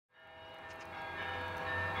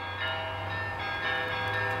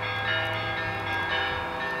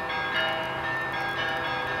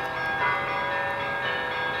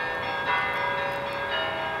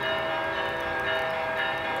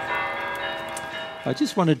I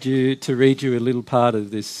just wanted to read you a little part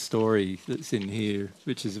of this story that's in here,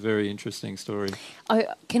 which is a very interesting story.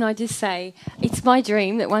 Can I just say, it's my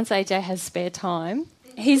dream that once AJ has spare time,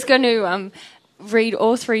 he's going to read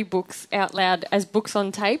all 3 books out loud as books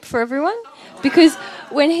on tape for everyone. Because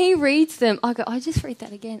when he reads them, I go, just read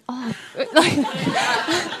that again.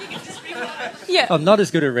 Yeah. I'm not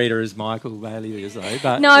as good a reader as Michael Bailey is, though.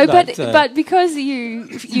 But because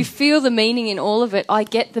you feel the meaning in all of it, I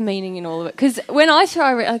get the meaning in all of it. Because when I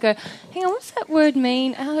try to read, I go, hang on, what's that word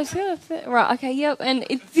mean? Right, okay, yep. And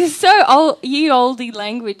it's just so oldie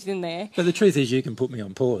language in there. But the truth is you can put me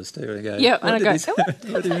on pause too. And go, yeah, and I go, what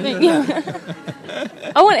does that mean? Yeah.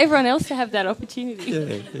 I want everyone else to have that opportunity.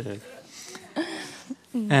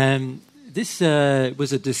 Yeah. This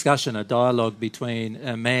was a discussion, a dialogue between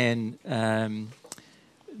a man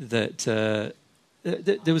there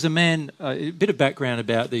was a man, a bit of background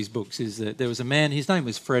about these books is that there was a man, his name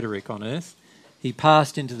was Frederick on Earth. He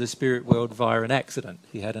passed into the spirit world via an accident.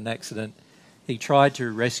 He had an accident. He tried to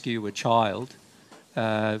rescue a child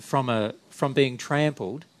from being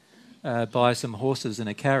trampled by some horses in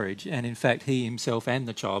a carriage, and in fact he himself and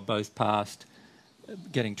the child both passed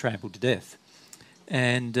getting trampled to death.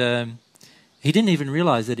 And he didn't even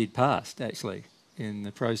realise that he'd passed, actually, in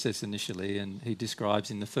the process initially. And he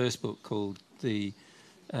describes in the first book called Through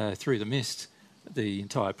the Mist the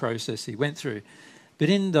entire process he went through. But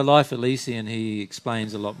in The Life Elysian, he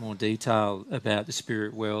explains a lot more detail about the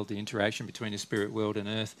spirit world, the interaction between the spirit world and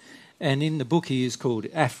Earth. And in the book, he is called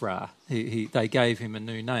Afra. They gave him a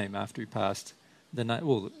new name after he passed the name.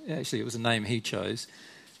 Well, actually, it was a name he chose,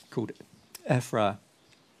 called Afra.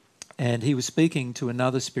 And he was speaking to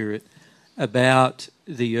another spirit about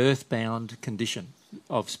the earthbound condition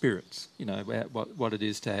of spirits, about what it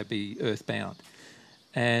is to be earthbound.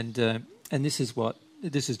 And this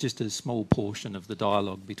is just a small portion of the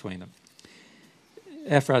dialogue between them.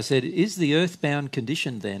 Afra said, "Is the earthbound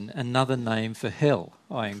condition then another name for hell?"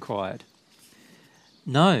 I inquired.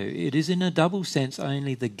 "No, it is in a double sense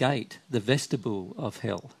only the gate, the vestibule of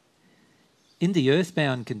hell. In the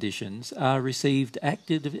earthbound conditions are received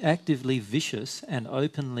actively vicious and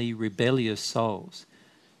openly rebellious souls,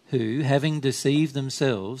 who, having deceived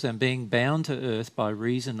themselves and being bound to earth by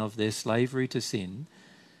reason of their slavery to sin,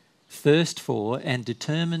 thirst for and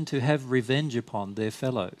determine to have revenge upon their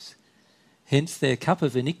fellows. Hence their cup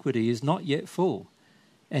of iniquity is not yet full,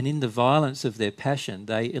 and in the violence of their passion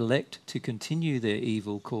they elect to continue their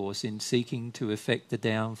evil course in seeking to effect the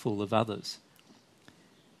downfall of others.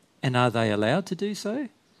 And are they allowed to do so?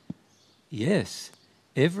 Yes,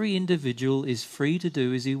 every individual is free to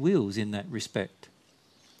do as he wills in that respect.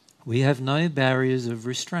 We have no barriers of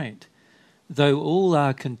restraint, though all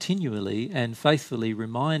are continually and faithfully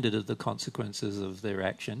reminded of the consequences of their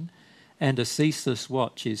action, and a ceaseless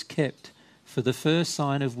watch is kept for the first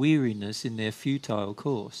sign of weariness in their futile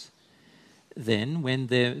course. Then, when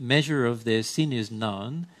the measure of their sin is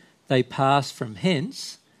known, they pass from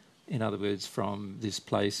hence, in other words, from this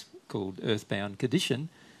place called earthbound condition,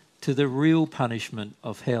 to the real punishment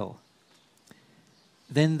of hell.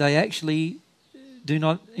 Then they actually do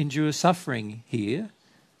not endure suffering here.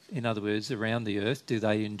 In other words, around the earth, do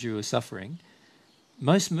they endure suffering?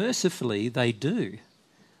 Most mercifully, they do.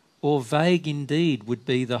 Or vague indeed would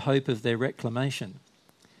be the hope of their reclamation.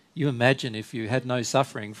 You imagine if you had no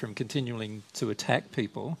suffering from continuing to attack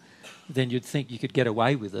people, then you'd think you could get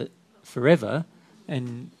away with it forever.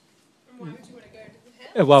 And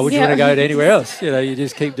why would you want to go to anywhere else? You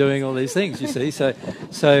just keep doing all these things, you see. So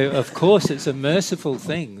of course, it's a merciful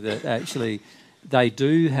thing that actually they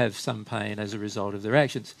do have some pain as a result of their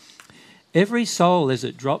actions. Every soul, as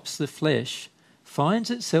it drops the flesh,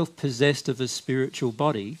 finds itself possessed of a spiritual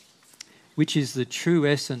body, which is the true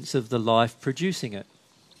essence of the life producing it,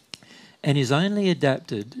 and is only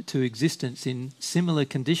adapted to existence in similar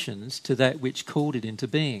conditions to that which called it into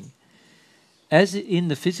being. As in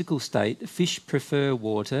the physical state, fish prefer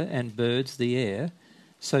water and birds the air,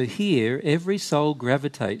 so here every soul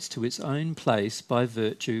gravitates to its own place by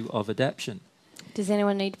virtue of adaptation. Does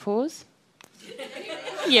anyone need pause?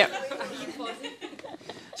 Yep.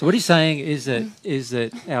 So what he's saying is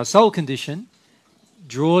that our soul condition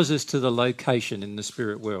draws us to the location in the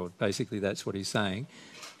spirit world. Basically, that's what he's saying.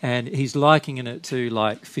 And he's likening it to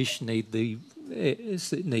like fish need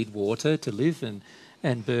water to live,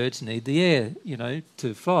 and birds need the air,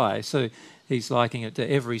 to fly. So he's likening it to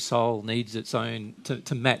every soul needs its own,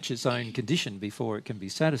 to match its own condition before it can be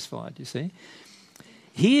satisfied, you see.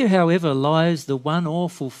 Here, however, lies the one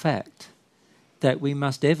awful fact that we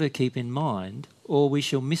must ever keep in mind, or we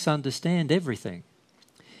shall misunderstand everything.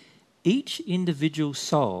 Each individual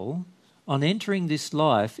soul on entering this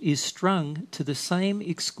life is strung to the same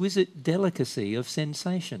exquisite delicacy of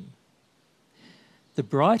sensation. The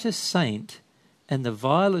brightest saint and the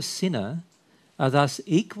vilest sinner are thus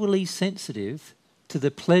equally sensitive to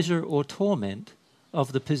the pleasure or torment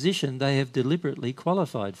of the position they have deliberately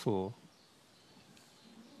qualified for.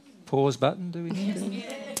 Pause button, do we need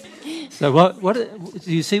to? So what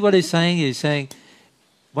do you see what he's saying? He's saying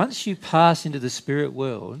once you pass into the spirit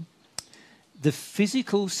world, the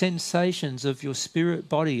physical sensations of your spirit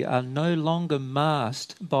body are no longer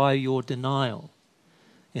masked by your denial.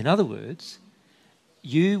 In other words,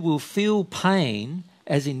 you will feel pain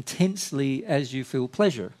as intensely as you feel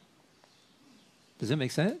pleasure. Does that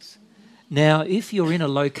make sense? Now, if you're in a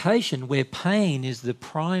location where pain is the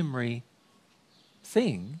primary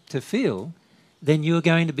thing to feel, then you're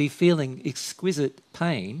going to be feeling exquisite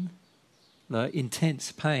pain,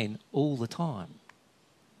 intense pain all the time.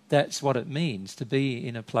 That's what it means to be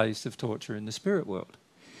in a place of torture in the spirit world.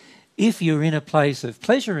 If you're in a place of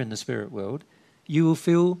pleasure in the spirit world, you will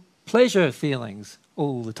feel pleasure feelings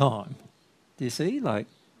all the time. Do you see?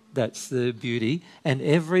 That's the beauty. And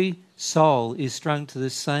every soul is strung to the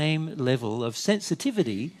same level of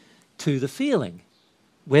sensitivity to the feeling,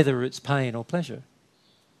 whether it's pain or pleasure.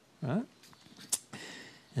 Right?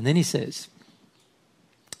 And then he says,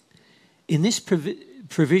 in this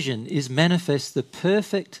provision is manifest the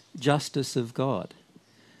perfect justice of God.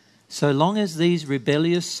 So long as these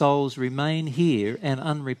rebellious souls remain here and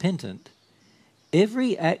unrepentant,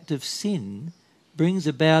 every act of sin brings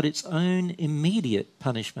about its own immediate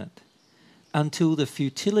punishment until the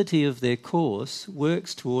futility of their course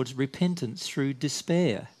works towards repentance through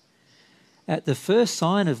despair, at the first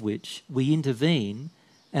sign of which we intervene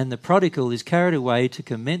and the prodigal is carried away to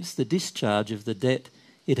commence the discharge of the debt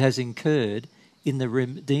it has incurred in the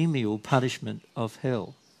remedial punishment of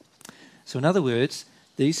hell. So in other words,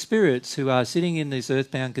 these spirits who are sitting in this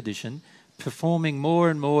earthbound condition, performing more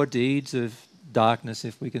and more deeds of darkness,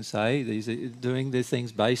 if we can say, these are doing their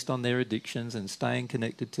things based on their addictions and staying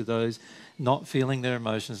connected to those, not feeling their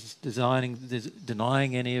emotions,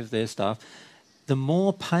 denying any of their stuff, the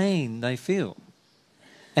more pain they feel.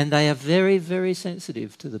 And they are very, very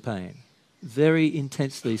sensitive to the pain, very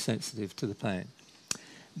intensely sensitive to the pain.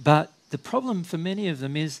 But the problem for many of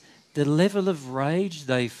them is the level of rage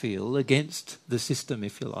they feel against the system,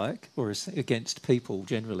 if you like, or against people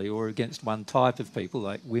generally, or against one type of people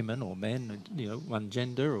like women or men, one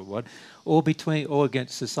gender or what, or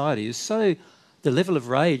against society is so. The level of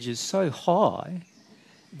rage is so high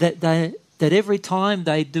that every time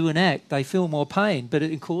they do an act, they feel more pain, but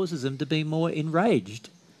it causes them to be more enraged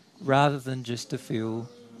rather than just to feel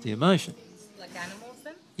the emotion. Like animals,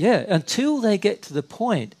 then? Yeah, until they get to the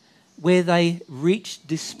point where they reach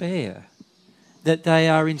despair, that they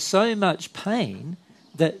are in so much pain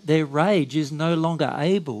that their rage is no longer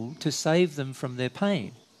able to save them from their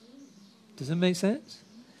pain. Does that make sense?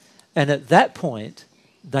 And at that point,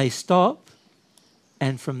 they stop,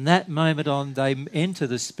 and from that moment on, they enter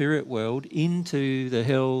the spirit world into the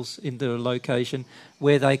hells, into a location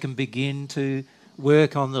where they can begin to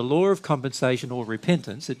work on the law of compensation or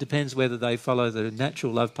repentance. It depends whether they follow the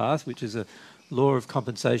natural love path, which is a law of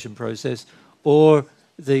compensation process, or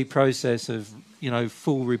the process of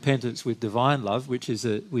full repentance with divine love, which is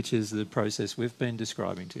the process we've been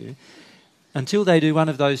describing to you. Until they do one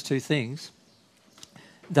of those two things,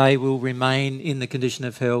 they will remain in the condition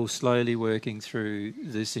of hell, slowly working through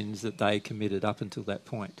the sins that they committed up until that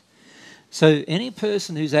point. So any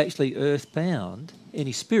person who's actually earthbound,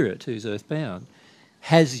 any spirit who's earthbound,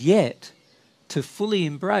 has yet to fully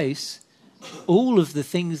embrace all of the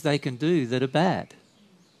things they can do that are bad,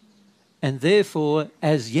 and therefore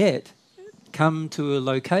as yet come to a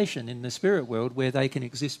location in the spirit world where they can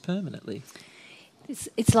exist permanently.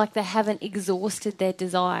 It's like they haven't exhausted their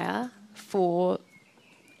desire for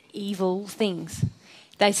evil things.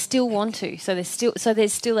 They still want to, so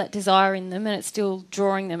there's still that desire in them, and it's still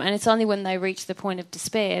drawing them, and it's only when they reach the point of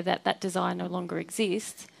despair that desire no longer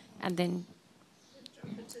exists, and then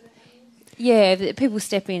people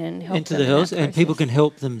step in and help into them the hells, in and people can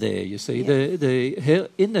help them there. You see,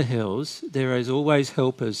 in the hells there is always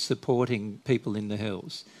helpers supporting people in the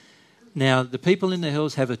hells. Now, the people in the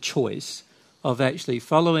hills have a choice of actually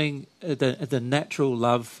following the natural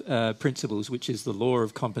love principles, which is the law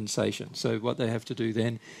of compensation. So what they have to do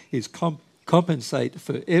then is compensate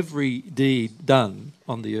for every deed done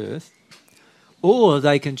on the earth, or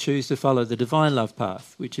they can choose to follow the divine love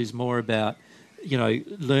path, which is more about, you know,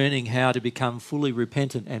 learning how to become fully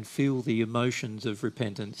repentant and feel the emotions of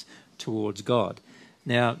repentance towards God.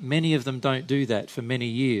 Now, many of them don't do that for many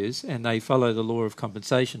years, and they follow the law of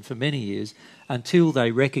compensation for many years until they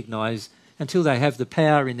have the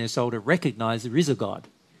power in their soul to recognise there is a God.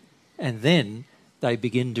 And then they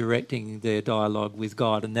begin directing their dialogue with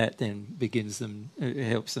God, and that then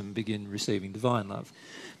helps them begin receiving divine love.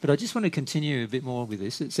 But I just want to continue a bit more with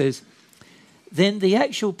this. It says, then the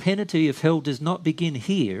actual penalty of hell does not begin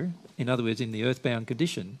here, in other words, in the earthbound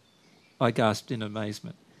condition. I gasped in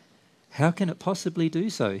amazement. How can it possibly do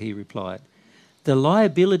so? He replied. The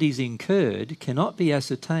liabilities incurred cannot be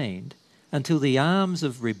ascertained until the arms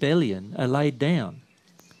of rebellion are laid down,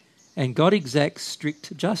 and God exacts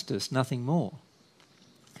strict justice, nothing more.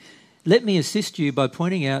 Let me assist you by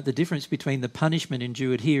pointing out the difference between the punishment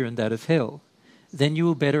endured here and that of hell. Then you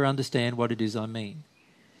will better understand what it is I mean.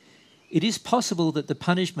 It is possible that the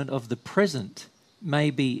punishment of the present may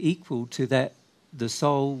be equal to that the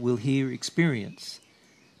soul will here experience,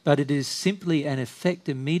 but it is simply an effect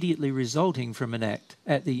immediately resulting from an act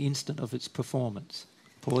at the instant of its performance.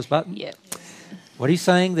 Pause button. Yep. What he's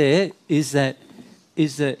saying there is that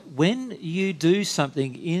when you do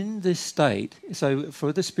something in this state, so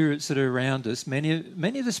for the spirits that are around us, many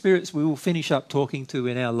of the spirits we will finish up talking to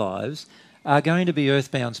in our lives are going to be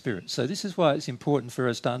earthbound spirits. So this is why it's important for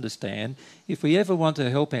us to understand, if we ever want to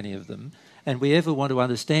help any of them and we ever want to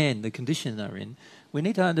understand the condition they're in, we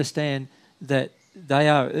need to understand that they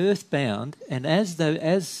are earthbound, and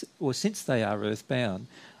since they are earthbound,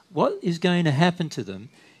 what is going to happen to them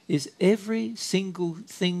is every single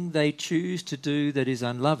thing they choose to do that is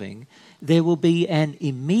unloving, there will be an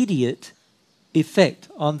immediate effect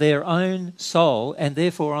on their own soul and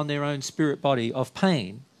therefore on their own spirit body of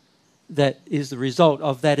pain that is the result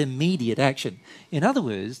of that immediate action. In other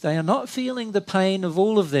words, they are not feeling the pain of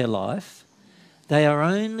all of their life. They are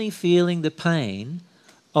only feeling the pain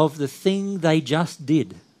of the thing they just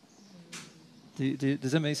did.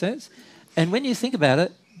 Does that make sense? And when you think about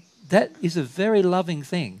it, that is a very loving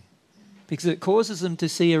thing, because it causes them to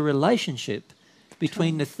see a relationship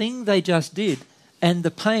between the thing they just did and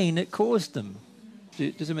the pain it caused them.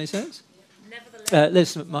 Does it make sense?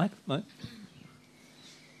 Mike.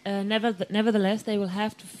 Nevertheless, they will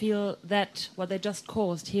have to feel that what they just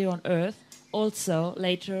caused here on earth also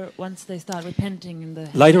later, once they start repenting in the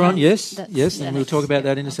later on, yes, and we'll talk about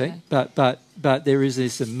that in a sec. But there is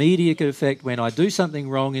this immediate effect when I do something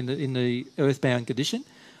wrong in the earthbound condition.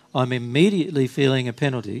 I'm immediately feeling a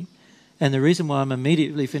penalty, and the reason why I'm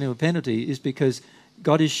immediately feeling a penalty is because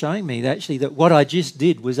God is showing me that what I just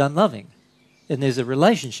did was unloving, and there's a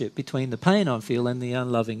relationship between the pain I feel and the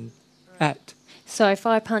unloving act. So if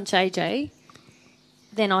I punch AJ,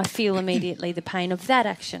 then I feel immediately the pain of that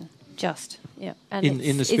action. And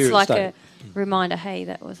in the spirit it's like state. A reminder. Hey,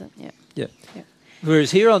 that wasn't. Yeah.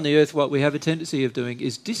 Whereas here on the earth, what we have a tendency of doing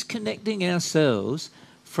is disconnecting ourselves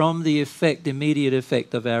from the immediate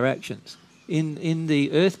effect of our actions. In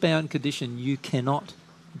the earthbound condition, you cannot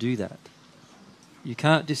do that. You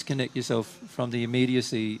can't disconnect yourself from the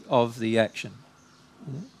immediacy of the action.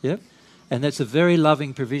 Yep. And that's a very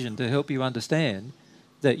loving provision to help you understand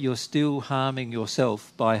that you're still harming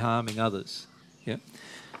yourself by harming others. Yep.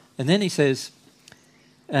 And then he says,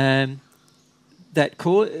 that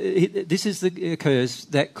cause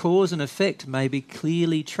and effect may be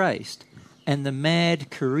clearly traced, and the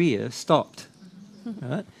mad career stopped.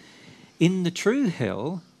 Right? In the true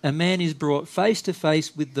hell, a man is brought face to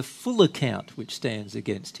face with the full account which stands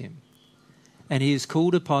against him, and he is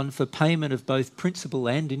called upon for payment of both principal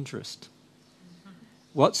and interest.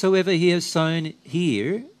 Whatsoever he has sown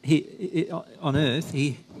here on earth,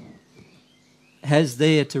 he has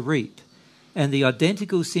there to reap, and the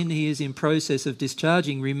identical sin he is in process of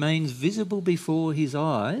discharging remains visible before his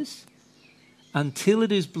eyes until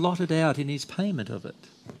it is blotted out in his payment of it.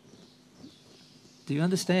 Do you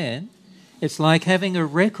understand? It's like having a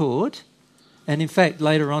record, and in fact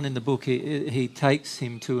later on in the book he takes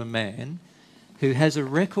him to a man who has a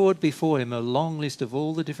record before him, a long list of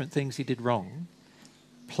all the different things he did wrong,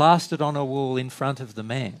 plastered on a wall in front of the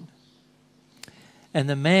man. And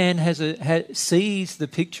the man sees the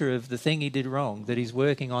picture of the thing he did wrong that he's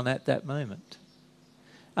working on at that moment,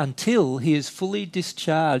 until he has fully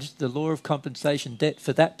discharged the law of compensation debt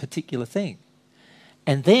for that particular thing.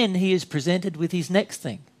 And then he is presented with his next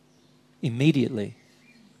thing immediately,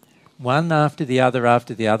 one after the other,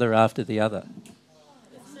 after the other, after the other.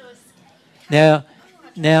 Now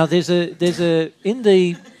there's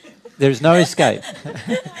no escape.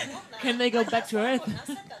 Can they go back to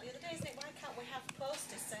Earth?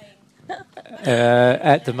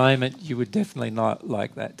 At the moment, you would definitely not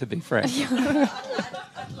like that, to be frank.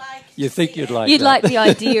 You think you'd like that. You'd like the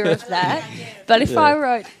idea of that. But if I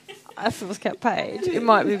wrote, a foolscap page. It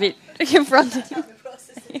might be a bit confronting.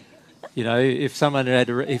 You know, if someone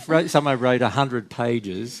wrote 100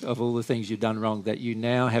 pages of all the things you've done wrong that you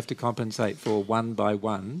now have to compensate for one by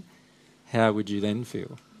one, how would you then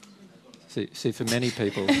feel? See, for many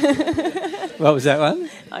people... What was that one?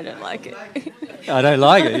 I don't like it. I don't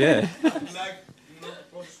like it, yeah.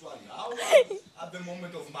 At the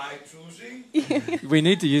moment of my choosing. We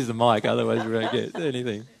need to use the mic, otherwise we won't get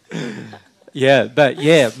anything. Yeah, but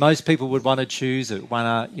yeah, most people would want to choose it,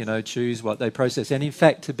 choose what they process. And in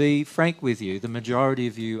fact, to be frank with you, the majority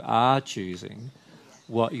of you are choosing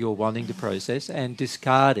what you're wanting to process and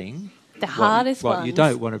discarding the hardest what you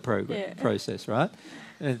don't want to process, right?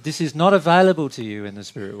 This is not available to you in the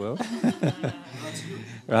spirit world,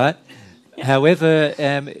 right? However,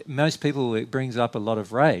 most people, it brings up a lot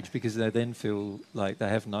of rage because they then feel like they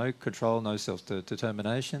have no control, no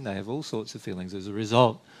self-determination. They have all sorts of feelings as a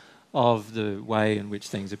result of the way in which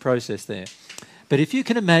things are processed there. But if you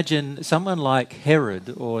can imagine someone like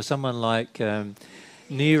Herod or someone like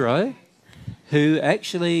Nero, who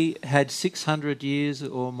actually had 600 years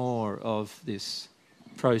or more of this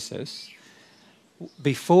process,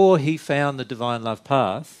 before he found the divine love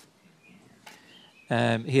path,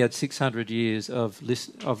 he had 600 years of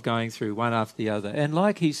going through one after the other. And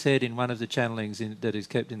like he said in one of the channelings that is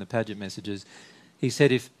kept in the Paget messages, he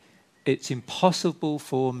said, if it's impossible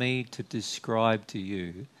for me to describe to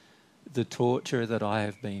you the torture that I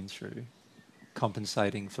have been through,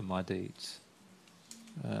 compensating for my deeds.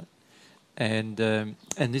 And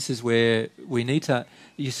this is where we need to...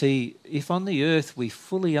 You see, if on the earth we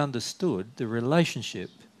fully understood the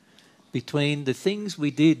relationship between the things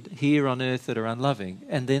we did here on earth that are unloving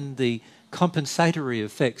and then the compensatory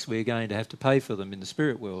effects we're going to have to pay for them in the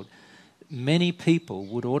spirit world, many people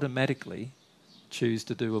would automatically choose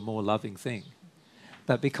to do a more loving thing.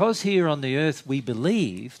 But because here on the earth we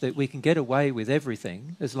believe that we can get away with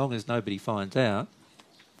everything as long as nobody finds out,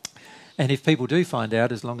 and if people do find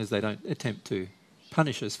out, as long as they don't attempt to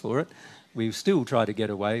punish us for it, we still try to get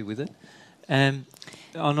away with it. And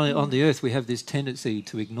on the earth we have this tendency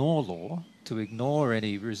to ignore law, to ignore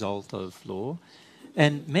any result of law.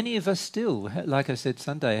 And many of us still, like I said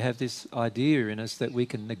Sunday, have this idea in us that we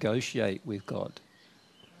can negotiate with God.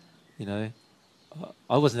 You know,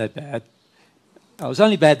 I wasn't that bad. I was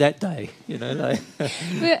only bad that day, you know.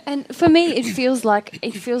 And for me, it feels like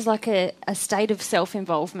a state of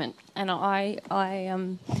self-involvement, and I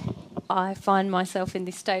find myself in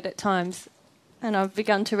this state at times, and I've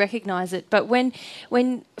begun to recognise it. But when,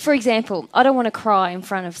 for example, I don't want to cry in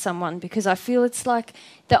front of someone because I feel it's like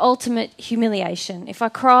the ultimate humiliation. If I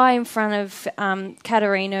cry in front of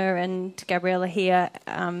Katerina and Gabriella here,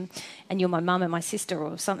 and you're my mum and my sister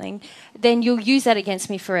or something, then you'll use that against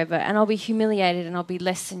me forever, and I'll be humiliated and I'll be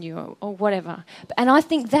less than you or whatever. And I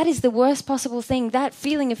think that is the worst possible thing. That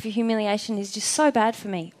feeling of humiliation is just so bad for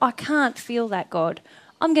me. I can't feel that, God.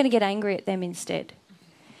 I'm going to get angry at them instead.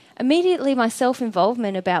 Immediately my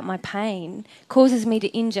self-involvement about my pain causes me to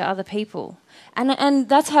injure other people. And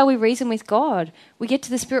that's how we reason with God. We get to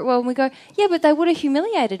the spirit world and we go, yeah, but they would have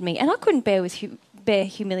humiliated me, and I couldn't bear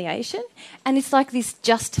humiliation. And it's like this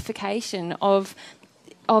justification of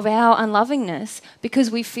our unlovingness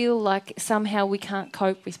because we feel like somehow we can't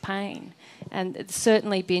cope with pain. And it's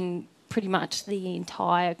certainly been pretty much the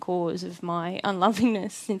entire cause of my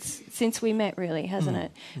unlovingness since we met, really, hasn't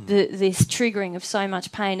it? This triggering of so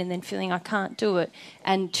much pain and then feeling I can't do it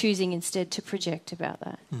and choosing instead to project about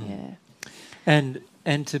that. Yeah.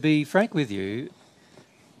 And to be frank with you,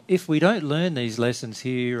 if we don't learn these lessons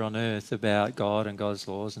here on earth about God and God's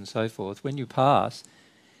laws and so forth, when you pass,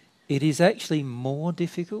 it is actually more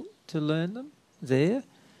difficult to learn them there,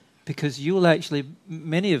 because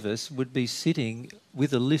many of us would be sitting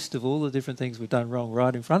with a list of all the different things we've done wrong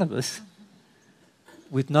right in front of us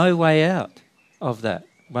with no way out of that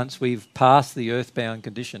once we've passed the earthbound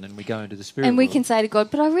condition and we go into the spirit And we world. can say to God,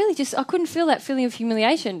 but I couldn't feel that feeling of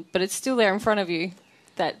humiliation, but it's still there in front of you.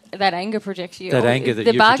 That anger projects you. That anger that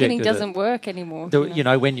the you bargaining projected doesn't work anymore. You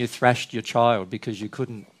know, when you thrashed your child because you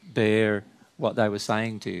couldn't bear what they were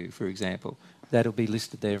saying to you, for example, that'll be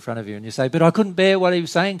listed there in front of you, and you say, but I couldn't bear what he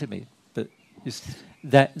was saying to me. But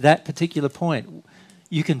that particular point,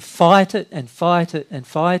 you can fight it and fight it and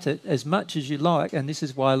fight it as much as you like, and this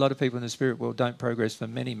is why a lot of people in the spirit world don't progress for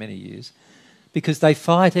many, many years, because they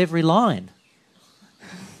fight every line.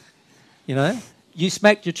 You know? You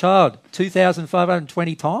smacked your child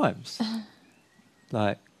 2,520 times.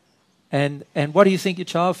 And what do you think your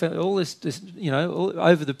child felt? All this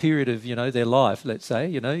over the period of, their life, let's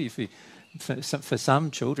say, for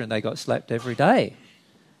some children, they got slapped every day.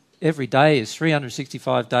 every day is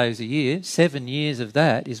 365 days a year. 7 years of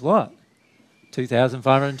that is what?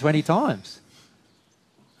 2,520 times.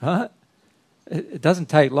 Right? It doesn't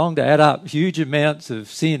take long to add up huge amounts of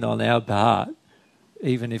sin on our part,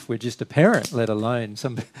 even if we're just a parent, let alone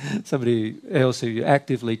somebody else who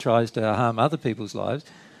actively tries to harm other people's lives.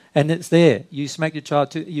 And it's there. You smack your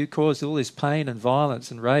child, you cause all this pain and violence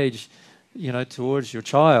and rage, towards your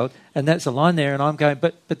child, and that's a line there, and I'm going,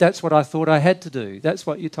 but that's what I thought I had to do. That's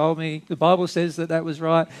what you told me. The Bible says that was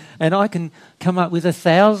right. And I can come up with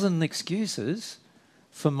 1,000 excuses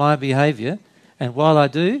for my behaviour, and while I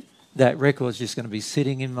do, that record's just going to be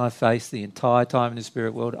sitting in my face the entire time in the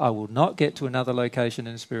spirit world. I will not get to another location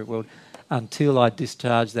in the spirit world until I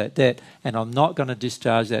discharge that debt, and I'm not going to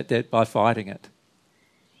discharge that debt by fighting it.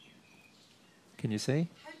 Can you see?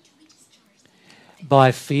 How do we discharge that?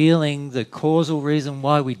 By feeling the causal reason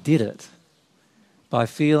why we did it. By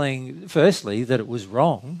feeling, firstly, that it was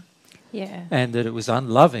wrong, and that it was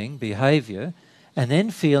unloving behaviour, and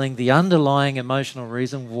then feeling the underlying emotional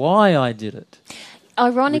reason why I did it.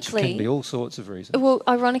 Ironically, which can be all sorts of reasons. Well,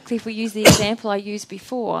 ironically, if we use the example I used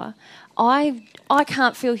before, I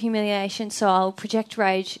can't feel humiliation, so I'll project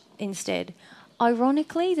rage instead.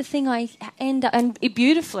 Ironically, the thing I end up, and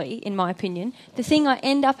beautifully, in my opinion, the thing I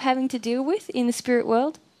end up having to deal with in the spirit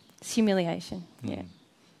world is humiliation. Yeah.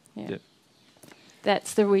 Yep.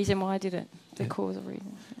 That's the reason why I did it, the causal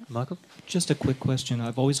reason. Yeah. Michael? Just a quick question.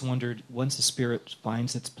 I've always wondered, once the spirit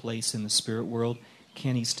finds its place in the spirit world,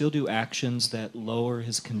 can he still do actions that lower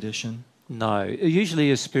his condition? No. Usually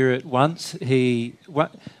a spirit, once he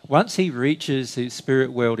reaches his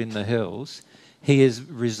spirit world in the hells, he is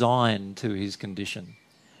resigned to his condition,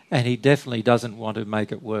 and he definitely doesn't want to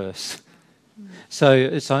make it worse. So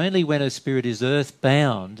it's only when a spirit is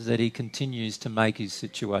earthbound that he continues to make his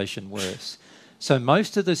situation worse. So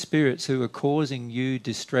most of the spirits who are causing you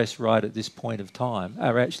distress right at this point of time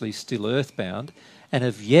are actually still earthbound and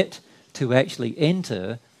have yet to actually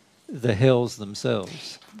enter the hells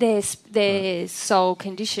themselves. Their soul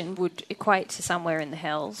condition would equate to somewhere in the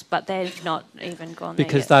hells, but they've not even gone there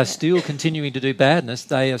because yet. they're still continuing to do badness.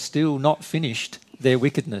 They are still not finished their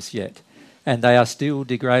wickedness yet, and they are still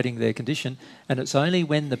degrading their condition. And it's only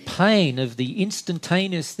when the pain of the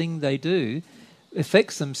instantaneous thing they do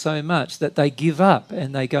affects them so much that they give up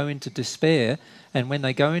and they go into despair. And when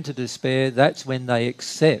they go into despair, that's when they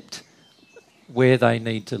accept where they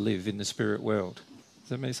need to live in the spirit world. Does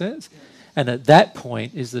that make sense? And at that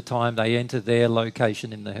point is the time they enter their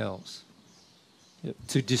location in the hells,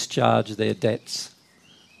 to discharge their debts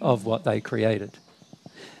of what they created.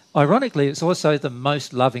 Ironically, it's also the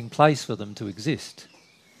most loving place for them to exist,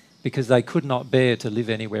 because they could not bear to live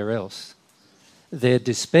anywhere else. Their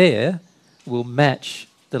despair will match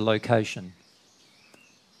the location.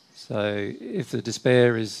 So if the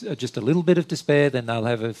despair is just a little bit of despair, then they'll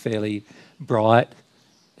have a fairly bright,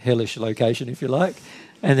 hellish location, if you like.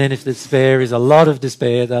 And then if the despair is a lot of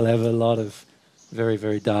despair, they'll have a lot of very,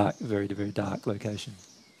 very dark, very, very dark location.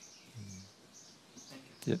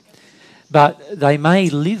 Yep. But they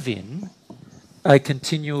may live in a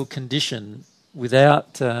continual condition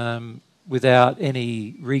without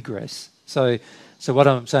any regress. So what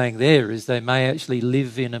I'm saying there is they may actually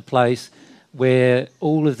live in a place where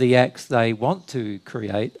all of the acts they want to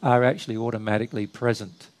create are actually automatically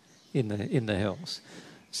present in the hells.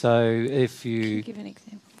 So if you... Can you give an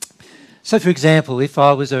example? So, for example, if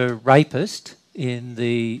I was a rapist in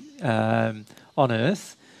the on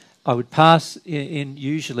Earth, I would pass in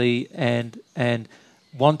usually and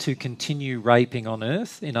want to continue raping on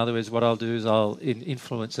Earth. In other words, what I'll do is I'll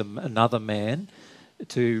influence another man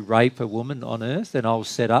to rape a woman on Earth, and I'll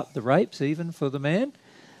set up the rapes even for the man.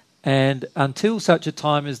 And until such a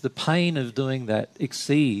time as the pain of doing that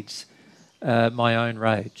exceeds my own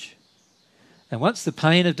rage. And once the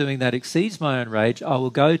pain of doing that exceeds my own rage, I will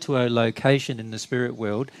go to a location in the spirit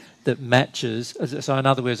world that matches. So in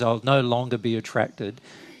other words, I'll no longer be attracted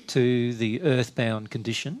to the earthbound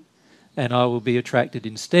condition, and I will be attracted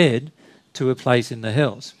instead to a place in the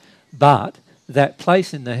hells. But that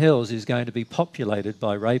place in the hells is going to be populated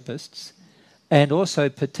by rapists, and also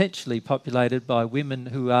potentially populated by women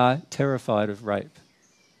who are terrified of rape.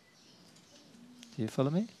 Do you follow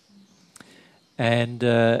me? And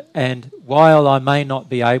while I may not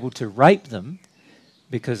be able to rape them,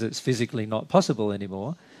 because it's physically not possible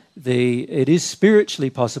anymore, it is spiritually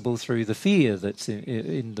possible through the fear that's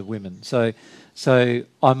in the women. So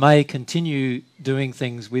I may continue doing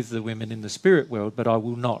things with the women in the spirit world, but I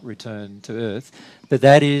will not return to earth. But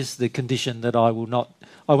that is the condition that I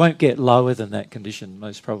won't get lower than that condition,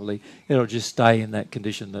 most probably. It'll just stay in that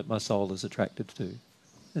condition that my soul is attracted to.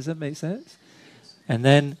 Does that make sense? And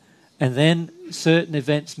then And then certain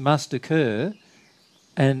events must occur.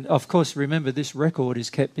 And of course, remember, this record is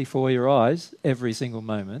kept before your eyes every single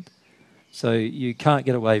moment. So you can't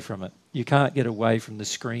get away from it. You can't get away from the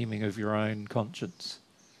screaming of your own conscience.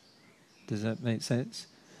 Does that make sense?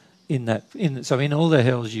 So in all the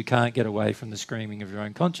hells, you can't get away from the screaming of your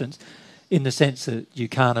own conscience, in the sense that you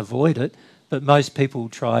can't avoid it. But most people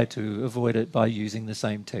try to avoid it by using the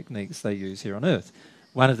same techniques they use here on earth.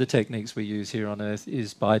 One of the techniques we use here on earth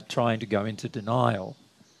is by trying to go into denial,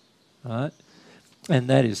 right? And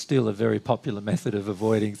that is still a very popular method of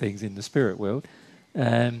avoiding things in the spirit world.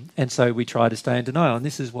 And so we try to stay in denial. And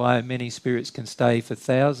this is why many spirits can stay for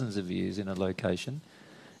thousands of years in a location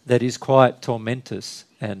that is quite tormentous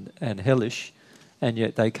and hellish, and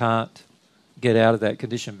yet they can't get out of that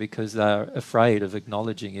condition because they're afraid of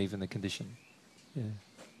acknowledging even the condition. Yeah.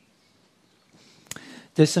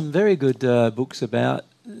 There's some very good books about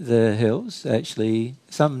the hells, actually.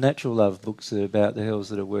 Some natural love books about the hells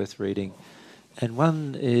that are worth reading. And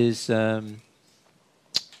one is... the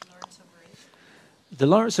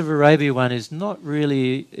Lawrence of Arabia one is not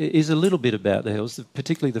really... is a little bit about the hells,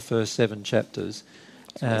 particularly the first 7 chapters.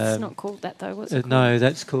 It's not called that, though. What's it called? No,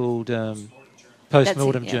 that's called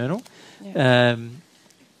Postmortem Journal. Yeah.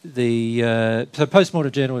 So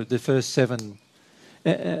Postmortem Journal, the first 7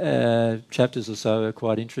 chapters or so are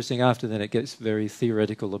quite interesting. After that, it gets very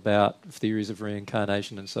theoretical about theories of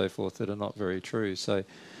reincarnation and so forth that are not very true. So,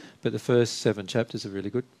 but the first 7 chapters are really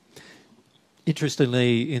good.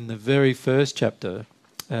 Interestingly, in the very first chapter,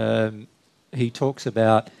 he talks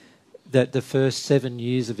about that the first 7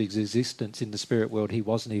 years of his existence in the spirit world, he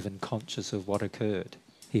wasn't even conscious of what occurred.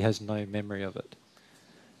 He has no memory of it.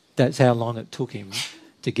 That's how long it took him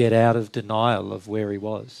to get out of denial of where he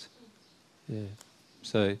was. Yeah.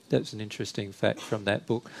 So that's an interesting fact from that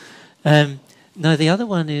book. No, the other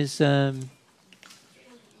one is... no,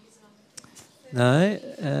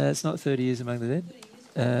 it's not 30 Years Among the Dead.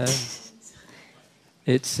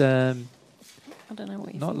 It's... I don't know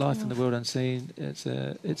what you're not Life in the World Unseen.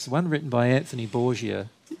 It's one written by Anthony Borgia.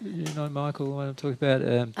 You know, Michael, what I'm talking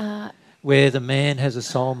about? Where the man has a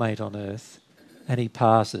soulmate on earth and he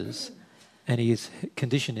passes, and his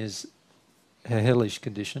condition is a hellish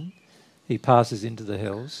condition. He passes into the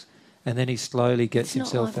hells, and then he slowly gets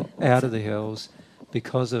himself out of the hells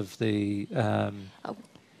because of the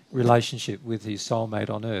relationship with his soulmate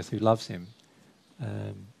on earth who loves him.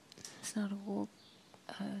 It's not a walk,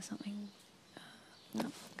 something... No,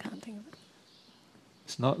 can't think of it.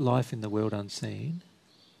 It's not Life in the World Unseen.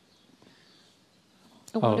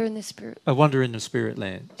 A Wanderer in the Spirit. A Wanderer in the Spirit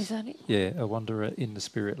Lands. Is that it? Yeah, A Wanderer in the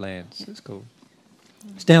Spirit Lands. It's called.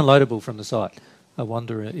 It's downloadable from the site. A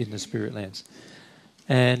Wanderer in the Spirit Lands.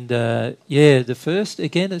 And the first,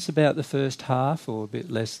 again, it's about the first half or a bit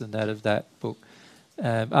less than that of that book.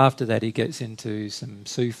 After that, he gets into some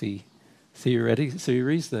Sufi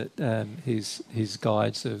theories that his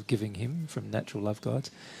guides are giving him from natural love guides.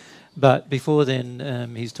 But before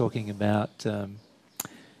then, he's talking about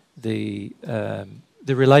the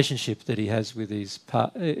relationship that he has with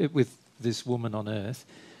with this woman on earth,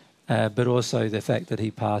 but also the fact that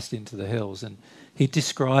he passed into the hells. And he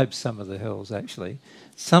describes some of the hells, actually.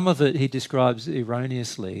 Some of it he describes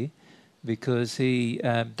erroneously because he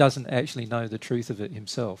doesn't actually know the truth of it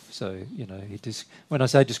himself. So, you know, when I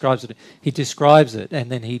say describes it, he describes it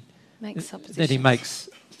and then he makes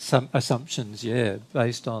some assumptions,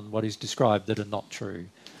 based on what he's described that are not true.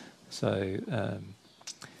 So,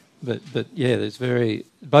 but there's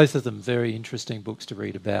both of them very interesting books to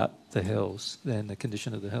read about the hells and the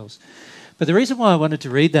condition of the hells. But the reason why I wanted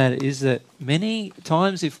to read that is that many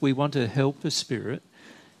times if we want to help a spirit,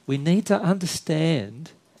 we need to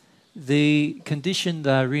understand the condition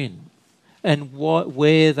they're in and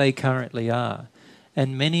where they currently are.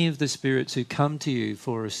 And many of the spirits who come to you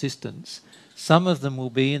for assistance, some of them will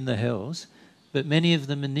be in the hells, but many of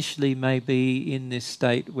them initially may be in this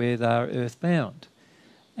state where they are earthbound.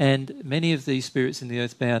 And many of these spirits in the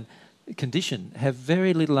earthbound condition have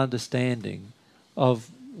very little understanding of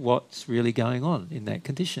what's really going on in that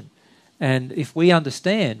condition. And if we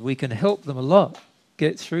understand, we can help them a lot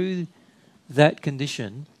get through that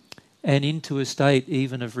condition and into a state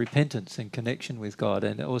even of repentance and connection with God.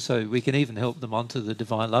 And also we can even help them onto the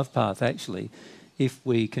divine love path, actually, if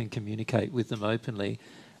we can communicate with them openly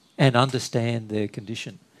and understand their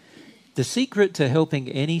condition. The secret to helping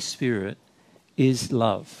any spirit is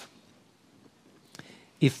love.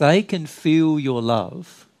 If they can feel your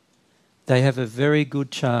love, they have a very good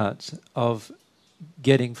chance of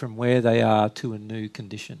getting from where they are to a new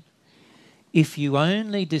condition. If you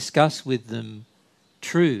only discuss with them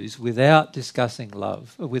truths without discussing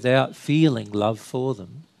love, or without feeling love for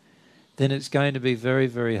them, then it's going to be very,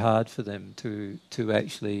 very hard for them to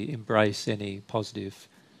actually embrace any positive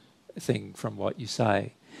thing from what you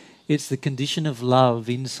say. It's the condition of love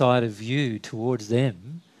inside of you towards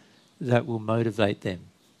them that will motivate them.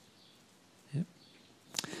 Yep.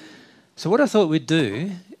 So what I thought we'd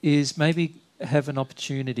do is maybe have an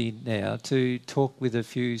opportunity now to talk with a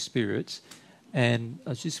few spirits, and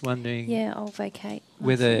I was just wondering I'll vacate.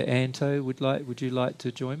 whether Anto would you like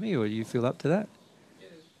to join me, or do you feel up to that?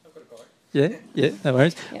 Yeah, no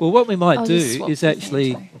worries. Yep. Well, what we might I'll do just swap is with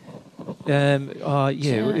actually,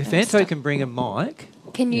 if Anto can bring a mic.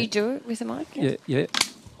 Can you do it with a mic? Yeah,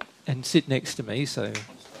 and sit next to me, so...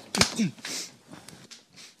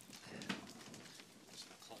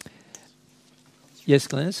 Yes,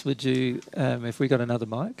 Glennis, would you, if we got another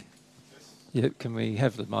mic? Yeah, can we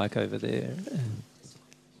have the mic over there?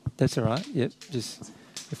 That's all right, yep, just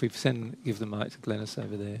if we give the mic to Glennis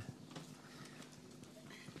over there.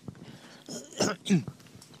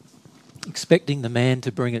 Expecting the man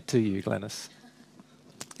to bring it to you, Glennis.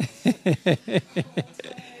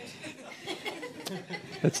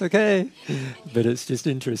 That's okay, but it's just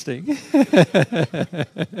interesting.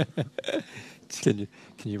 Can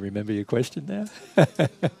you remember your question now?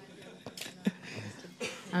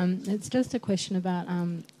 It's just a question about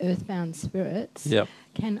earthbound spirits. Yep.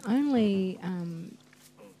 Can only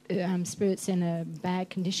spirits in a bad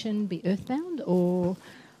condition be earthbound, or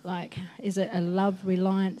is it a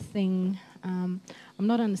love-reliant thing? I'm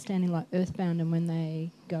not understanding earthbound and when they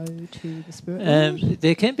go to the spirit world.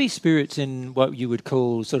 There can be spirits in what you would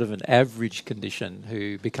call sort of an average condition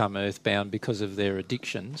who become earthbound because of their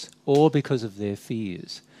addictions or because of their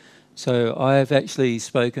fears. So I have actually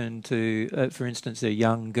spoken to, for instance, a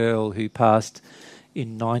young girl who passed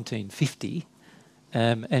in 1950,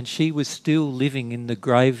 and she was still living in the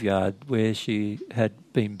graveyard where she had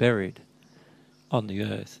been buried on the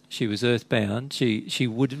earth. She was earthbound. She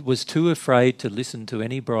was too afraid to listen to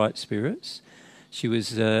any bright spirits. She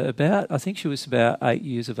was about 8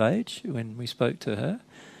 years of age when we spoke to her.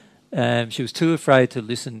 She was too afraid to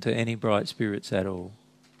listen to any bright spirits at all.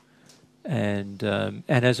 And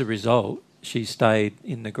as a result, she stayed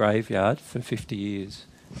in the graveyard for 50 years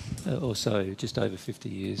or so, just over 50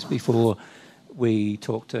 years, before we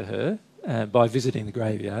talked to her by visiting the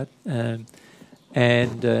graveyard.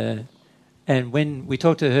 And when we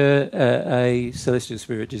talked to her, a celestial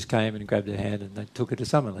spirit just came and grabbed her hand and they took her to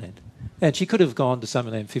Summerland. And she could have gone to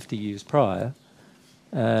Summerland 50 years prior,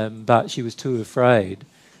 but she was too afraid,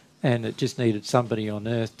 and it just needed somebody on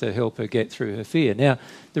earth to help her get through her fear. Now,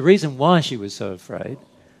 the reason why she was so afraid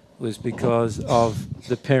was because of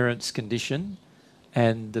the parents' condition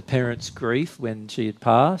and the parents' grief when she had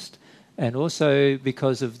passed, and also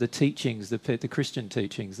because of the teachings, the Christian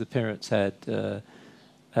teachings the parents had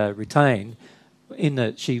retained, in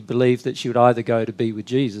that she believed that she would either go to be with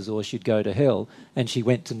Jesus or she'd go to hell, and she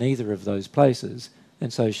went to neither of those places,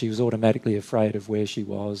 and so she was automatically afraid of where she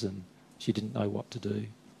was and she didn't know what to do.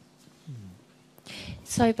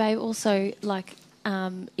 So, babe, also,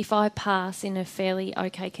 if I pass in a fairly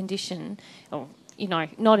okay condition, or,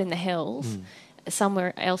 not in the hells,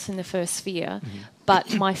 somewhere else in the first sphere,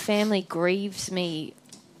 but my family grieves me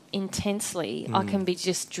intensely, I can be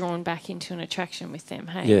just drawn back into an attraction with them.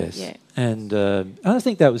 Hey, yes, yeah. And I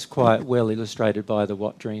think that was quite well illustrated by the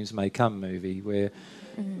What Dreams May Come movie, where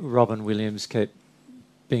Robin Williams kept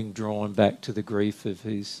being drawn back to the grief of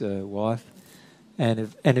his wife, and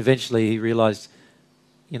eventually he realised,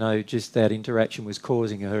 just that interaction was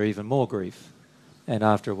causing her even more grief, and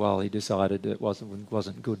after a while he decided it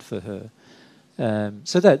wasn't good for her.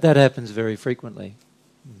 So that happens very frequently.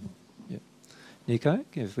 Nico,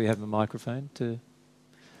 if we have a microphone to...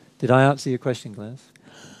 Did I answer your question, Glennis?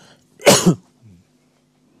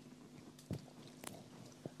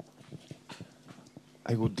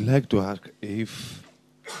 I would like to ask if,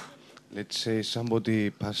 let's say, somebody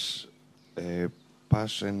pass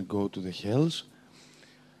and go to the hells.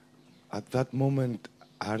 At that moment,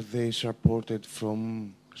 are they supported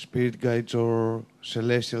from spirit guides or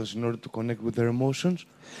celestials in order to connect with their emotions?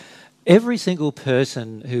 Every single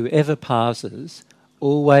person who ever passes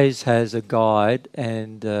always has a guide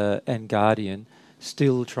and guardian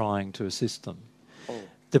still trying to assist them. Oh.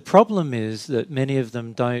 The problem is that many of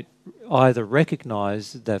them don't either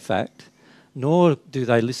recognise the fact, nor do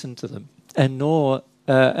they listen to them, and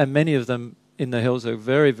many of them in the hells are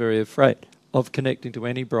very, very afraid of connecting to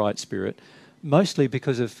any bright spirit, mostly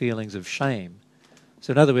because of feelings of shame.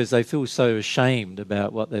 So in other words, they feel so ashamed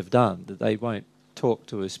about what they've done that they won't talk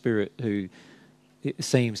to a spirit who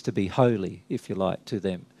seems to be holy, if you like, to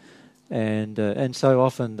them. And so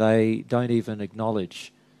often they don't even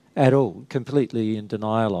acknowledge at all, completely in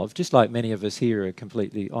denial of, just like many of us here are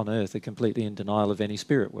completely, on earth, are completely in denial of any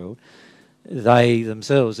spirit world. They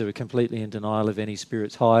themselves are completely in denial of any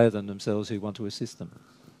spirits higher than themselves who want to assist them.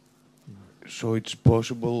 So it's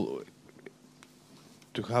possible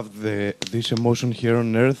to have this emotion here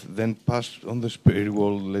on earth, then pass on the spirit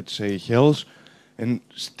world, let's say hells, and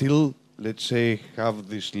still, let's say, have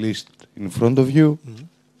this list in front of you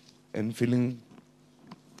and feeling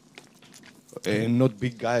not be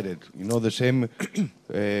guided. You know, the same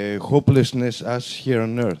hopelessness as here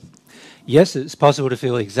on earth. Yes, it's possible to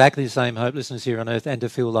feel exactly the same hopelessness here on earth and to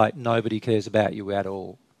feel like nobody cares about you at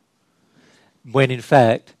all. When in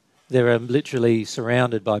fact, they are literally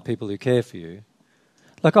surrounded by people who care for you.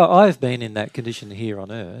 Like I've been in that condition here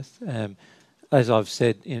on earth. As I've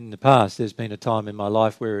said in the past, there's been a time in my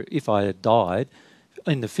life where if I had died,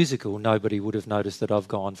 in the physical, nobody would have noticed that I've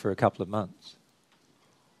gone for a couple of months.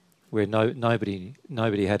 Where nobody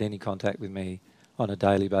had any contact with me on a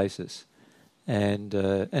daily basis. And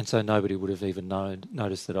so nobody would have even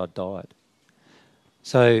noticed that I'd died.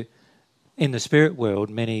 So in the spirit world,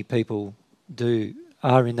 many people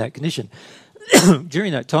are in that condition.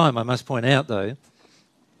 During that time, I must point out, though,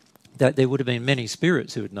 that there would have been many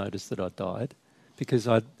spirits who had noticed that I'd died because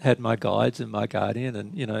I'd had my guides and my guardian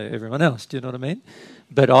and, everyone else, do you know what I mean?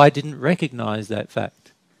 But I didn't recognise that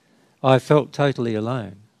fact. I felt totally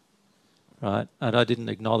alone, right? And I didn't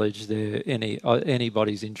acknowledge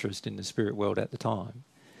anybody's interest in the spirit world at the time.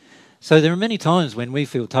 So there are many times when we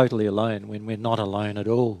feel totally alone, when we're not alone at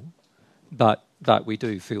all, but we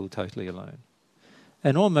do feel totally alone.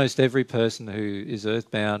 And almost every person who is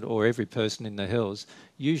earthbound or every person in the hells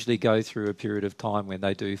usually go through a period of time when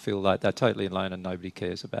they do feel like they're totally alone and nobody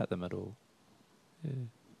cares about them at all. Yeah.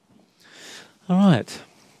 All right.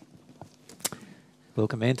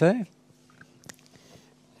 Welcome, Anto.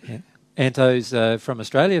 Yeah. Anto's from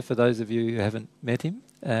Australia, for those of you who haven't met him.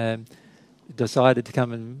 Decided to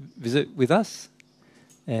come and visit with us.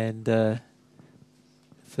 And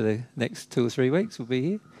for the next 2 or 3 weeks we'll be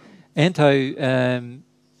here. Anto,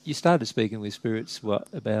 you started speaking with spirits,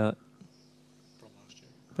 about? From last year.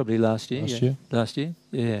 Probably last year. Last year,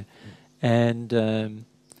 yeah. And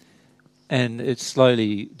it's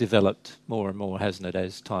slowly developed more and more, hasn't it,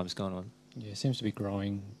 as time's gone on? Yeah, it seems to be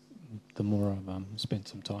growing the more I've spent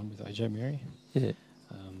some time with AJ Mary. Yeah.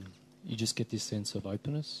 You just get this sense of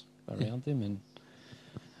openness around them, and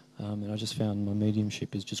I just found my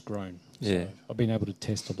mediumship has just grown. Yeah. So I've been able to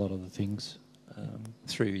test a lot of the things.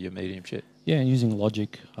 Through your mediumship. Yeah, and using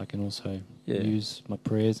logic, I can also Yeah. use my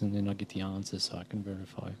prayers, and then I get the answers, so I can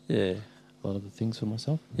verify Yeah. a lot of the things for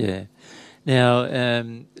myself. Yeah. Now,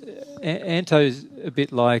 Anto's a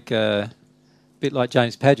bit like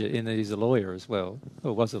James Padgett in that he's a lawyer as well,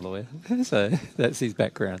 or was a lawyer. So that's his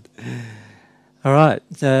background. All right.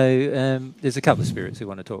 So there's a couple of spirits who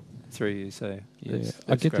want to talk through you. So Yeah, let's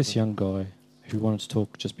I get grab this them. young guy who wanted to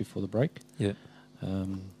talk just before the break. Yeah.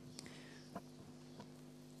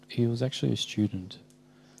 He was actually a student.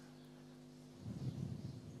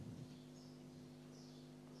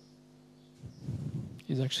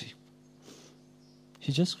 He's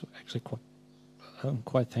just actually quite. I'm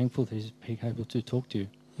quite thankful that he's being able to talk to you.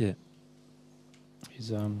 Yeah.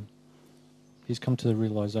 He's come to the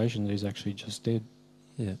realization that he's actually just dead.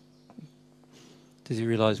 Yeah. Does he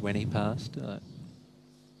realise when he passed?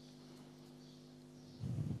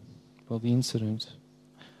 Well, the incident,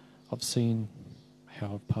 I've seen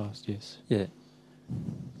how I've passed, yes. Yeah.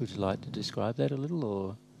 Would you like to describe that a little,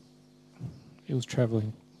 or? He was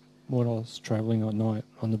travelling. When I was travelling at night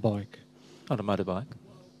on the bike, On a motorbike?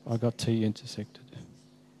 I got T-intersected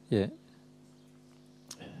Yeah.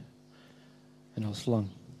 and I was flung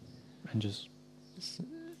and just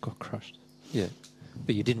got crushed. Yeah.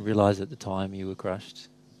 But you didn't realise at the time you were crushed?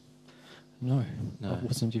 No, No. I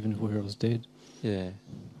wasn't even aware I was dead. Yeah.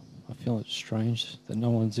 I feel it's strange that no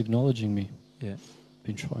one's acknowledging me. Yeah.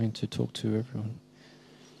 Been trying to talk to everyone.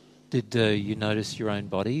 Did you notice your own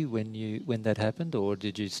body when that happened, or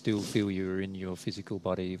did you still feel you were in your physical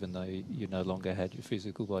body even though you no longer had your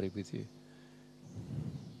physical body with you?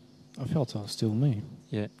 I felt I was still me.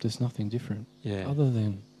 Yeah. There's nothing different. Yeah. Other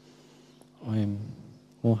than I am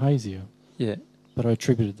more hazier. Yeah. But I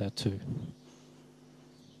attributed that to.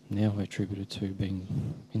 Now I attribute it to being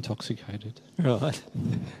intoxicated. Right.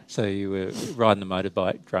 So you were riding the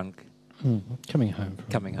motorbike drunk, Coming home.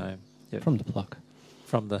 coming home. Yep. From the pluck.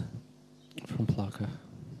 From the From Plaka.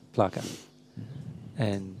 Plaka.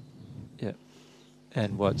 And, yeah.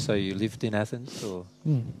 And what, so you lived in Athens, or?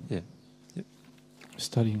 Yeah. Yep.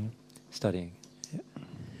 Studying. Studying.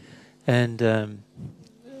 Yeah.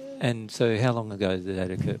 And so how long ago did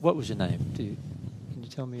that occur? What was your name? Can you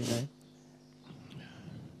tell me your name?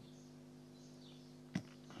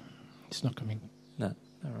 It's not coming. No,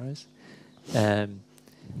 no worries.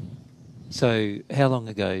 So how long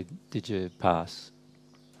ago did you pass,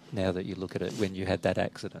 now that you look at it, when you had that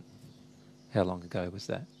accident? How long ago was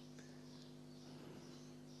that?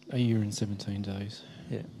 A year and 17 days.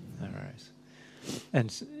 Yeah, no worries.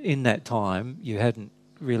 And in that time, you hadn't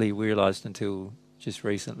really realised until just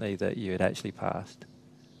recently that you had actually passed.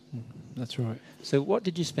 That's right. So what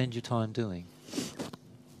did you spend your time doing?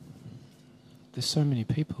 There's so many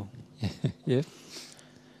people. Yeah.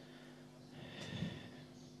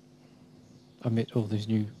 I met all these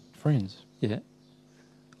new friends. Yeah.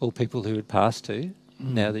 All people who had passed too,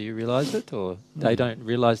 now that you realise it, or they don't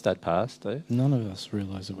realise they'd passed, though? None of us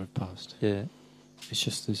realise that we've passed. Yeah. It's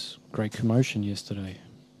just this great commotion yesterday,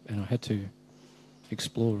 and I had to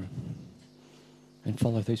explore and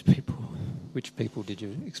follow these people. Which people did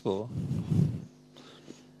you explore?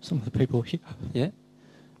 Some of the people here. Yeah.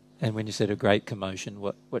 And when you said a great commotion,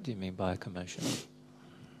 what do you mean by a commotion?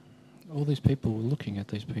 All these people were looking at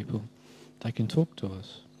these people. They can talk to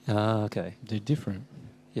us. Ah, okay. They're different.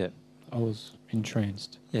 Yeah. I was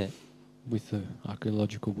entranced Yeah. with the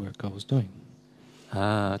archaeological work I was doing.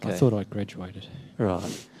 Ah, okay. I thought I'd graduated.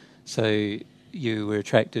 Right. So you were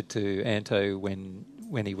attracted to Anto when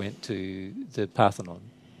he went to the Parthenon,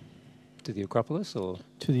 to the Acropolis, or?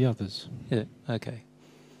 To the others. Yeah, okay.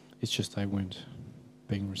 It's just they weren't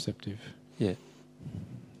being receptive. Yeah.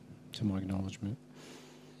 To my acknowledgement.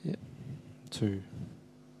 Yeah. To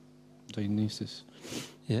Dionysus.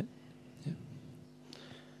 Yeah. Yeah.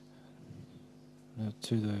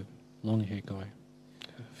 To the long-haired guy,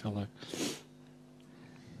 fellow.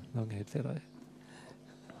 Long-haired fellow.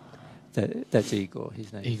 That's Igor,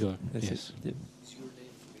 his name. Igor, That's yes. It.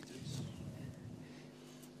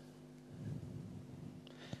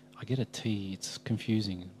 I get a T, it's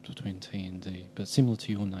confusing between T and D, but similar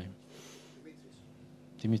to your name.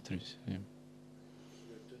 Dimitris, yeah.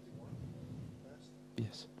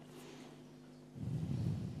 Yes.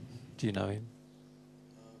 Do you know him?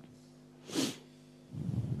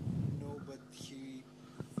 No, but he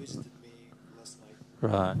visited me last night.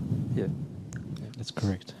 Right, yeah. That's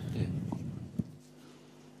correct. Yeah.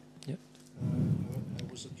 Yep.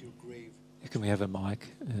 I was at your grave. Can we have a mic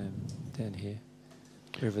down here?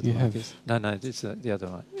 Wherever the You mic have- is. No, it's the other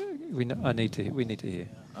mic. We need to hear.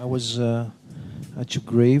 I was at your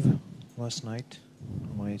grave last night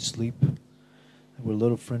on my sleep. There were a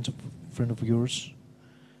lot of friend of yours,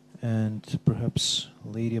 and perhaps a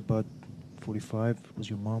lady about 45 was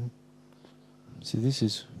your mom. See, this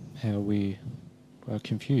is how we are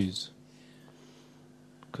confused.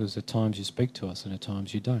 Because at times you speak to us and at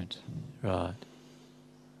times you don't. Right.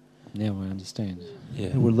 Now I understand. Yeah.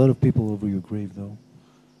 There were a lot of people over your grave, though.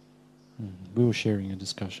 We were sharing a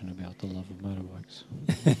discussion about the love of motorbikes.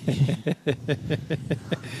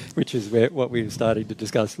 Which is what we were starting to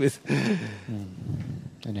discuss with.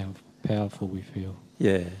 And how powerful we feel.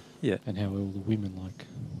 Yeah, yeah. And how all the women like.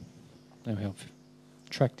 And how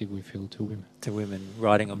attractive we feel to women. To women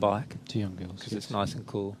riding a bike. To young girls. Because it's nice and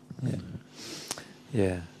cool. Yeah.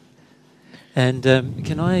 Yeah. And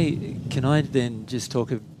can I then just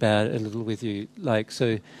talk about a little with you? Like,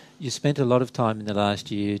 so you spent a lot of time in the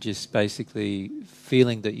last year just basically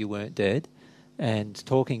feeling that you weren't dead and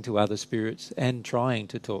talking to other spirits and trying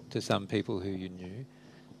to talk to some people who you knew,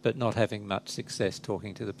 but not having much success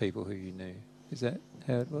talking to the people who you knew. Is that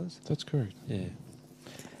how it was? That's correct. Yeah.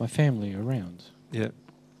 My family are around. Yeah.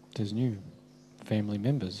 There's new family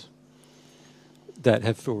members. That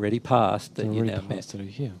have already passed that They're you already now passed met. that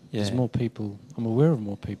are here. Yeah. There's more people. I'm aware of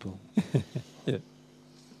more people. Yeah.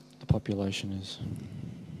 The population is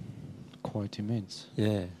quite immense.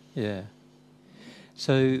 Yeah, yeah.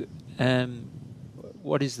 So,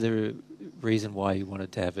 what is the reason why you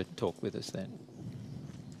wanted to have a talk with us then?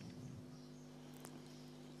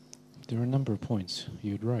 There are a number of points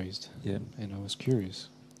you had raised. Yeah. And I was curious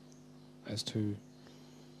as to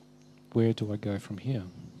where do I go from here?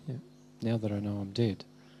 Yeah. Now that I know I'm dead,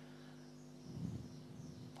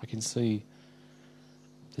 I can see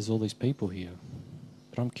there's all these people here,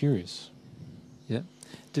 but I'm curious. Yeah.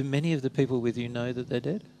 Do many of the people with you know that they're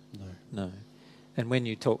dead? No. No. And when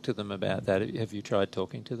you talk to them about that, have you tried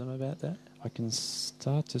talking to them about that? I can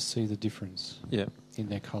start to see the difference in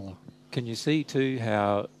their colour. Can you see too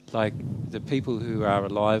how, like, the people who are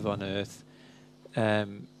alive on Earth,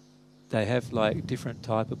 they have like different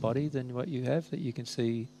type of body than what you have, that you can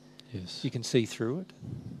see? Yes. You can see through it.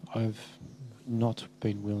 I've not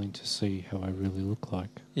been willing to see how I really look like.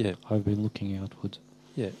 Yeah. I've been looking outward.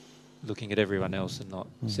 Yeah. Looking at everyone else and not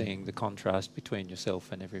seeing the contrast between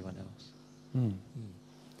yourself and everyone else.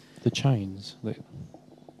 the chains that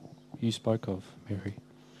you spoke of, Mary.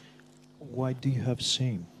 Why do you have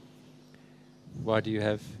shame? Why do you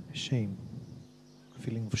have... Shame.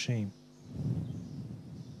 Feeling of shame.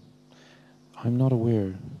 I'm not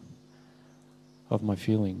aware of my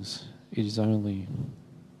feelings. It is only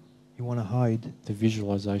You want to hide. the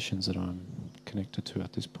visualizations that I'm connected to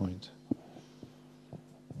at this point.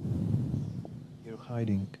 You're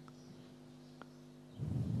hiding.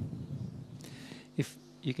 If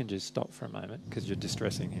you can just stop for a moment, because you're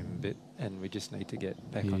distressing him a bit, and we just need to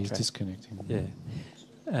get back Yeah, on he's track. disconnecting.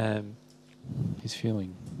 Yeah. He's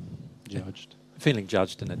feeling judged. Feeling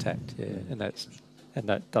judged and attacked, and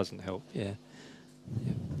that doesn't help, yeah.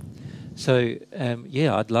 So,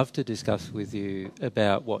 I'd love to discuss with you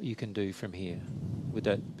about what you can do from here. Would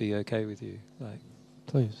that be okay with you?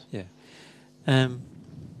 Please. Yeah.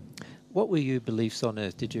 What were your beliefs on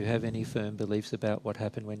Earth? Did you have any firm beliefs about what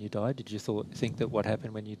happened when you died? Did you think that what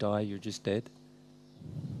happened when you die, you're just dead?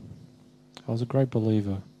 I was a great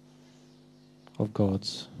believer of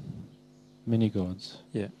gods, many gods.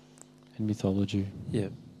 Yeah. And mythology. Yeah.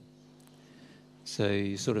 So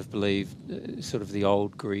you sort of believe sort of the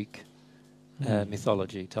old Greek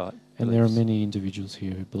mythology type. And beliefs. there are many individuals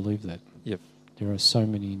here who believe that. Yep. There are so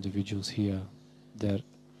many individuals here that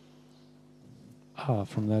are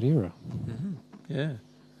from that era. Mm-hmm. Yeah.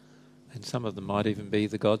 And some of them might even be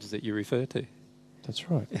the gods that you refer to.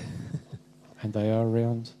 That's right. And they are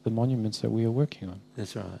around the monuments that we are working on.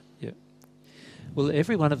 That's right, yep. Well,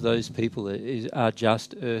 every one of those people are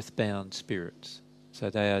just earthbound spirits. So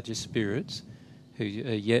they are just spirits who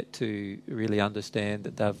are yet to really understand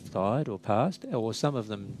that they've died or passed, or some of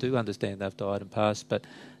them do understand they've died and passed, but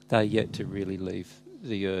they're yet to really leave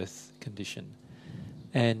the earth condition.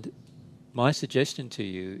 And my suggestion to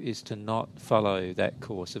you is to not follow that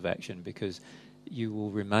course of action, because you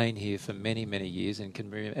will remain here for many, many years and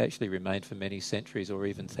can actually remain for many centuries or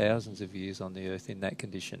even thousands of years on the earth in that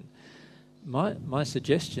condition. My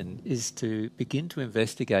suggestion is to begin to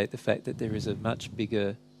investigate the fact that there is a much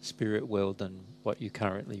bigger spirit world than what you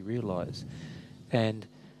currently realise. And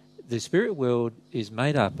the spirit world is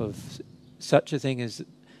made up of such a thing as...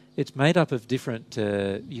 It's made up of different,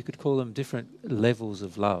 you could call them different levels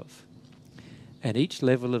of love. And each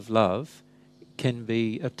level of love can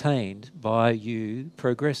be obtained by you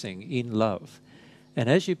progressing in love. And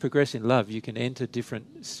as you progress in love, you can enter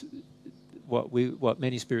different, what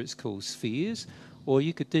many spirits call spheres, or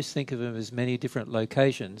you could just think of them as many different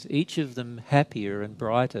locations, each of them happier and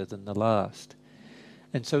brighter than the last.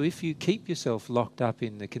 And so if you keep yourself locked up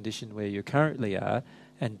in the condition where you currently are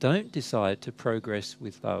and don't decide to progress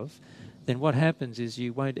with love, then what happens is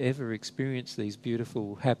you won't ever experience these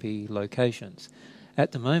beautiful, happy locations.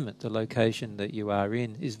 At the moment, the location that you are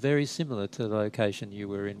in is very similar to the location you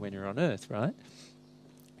were in when you're on Earth, right?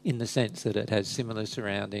 In the sense that it has similar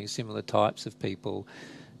surroundings, similar types of people.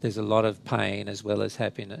 There's a lot of pain as well as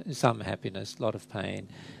happiness, some happiness, a lot of pain.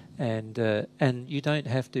 And you don't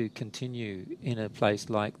have to continue in a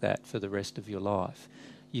place like that for the rest of your life.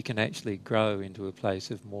 You can actually grow into a place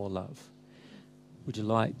of more love. Would you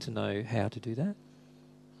like to know how to do that?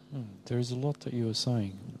 There is a lot that you are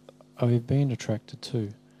saying. I've been attracted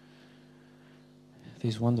to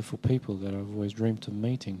these wonderful people that I've always dreamt of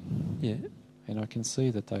meeting. Yeah. And I can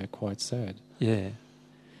see that they are quite sad. Yeah.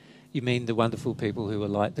 You mean the wonderful people who are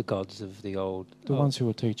like the gods of the old... The ones who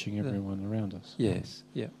are teaching everyone around us. Yes,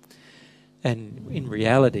 yeah. And in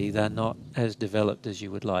reality, they're not as developed as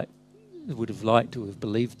you would have liked to have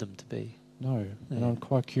believed them to be. No, and I'm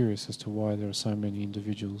quite curious as to why there are so many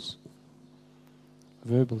individuals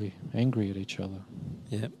verbally angry at each other.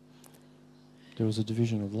 Yeah. There was a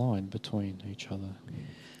division of line between each other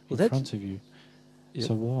in front of you. Yep.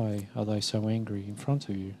 So why are they so angry in front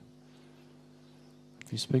of you?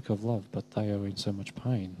 You speak of love, but they are in so much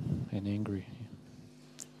pain and angry.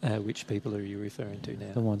 Which people are you referring to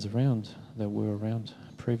now? The ones around that were around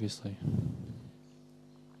previously.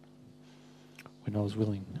 When I was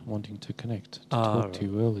wanting to connect, to talk to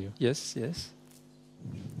you earlier. Yes, yes.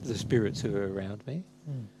 The spirits who were around me,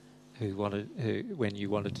 who when you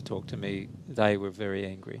wanted to talk to me, they were very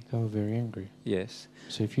angry. They were very angry. Yes.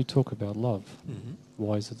 So if you talk about love,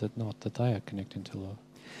 why is it not that they are connecting to love?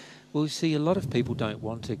 Well, you see, a lot of people don't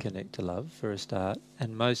want to connect to love for a start,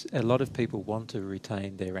 and a lot of people want to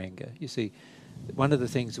retain their anger. You see, one of the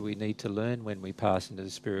things that we need to learn when we pass into the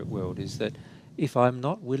spirit world is that if I'm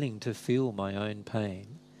not willing to feel my own pain,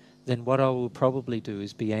 then what I will probably do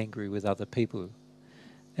is be angry with other people.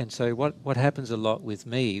 And so what happens a lot with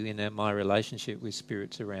me in my relationship with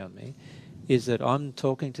spirits around me is that I'm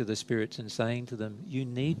talking to the spirits and saying to them, you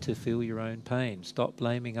need to feel your own pain. Stop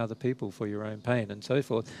blaming other people for your own pain and so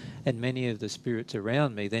forth. And many of the spirits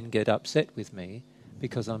around me then get upset with me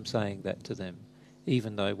because I'm saying that to them,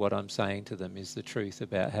 even though what I'm saying to them is the truth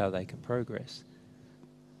about how they can progress.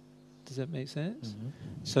 Does that make sense?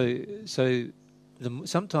 Mm-hmm. So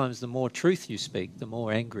sometimes the more truth you speak, the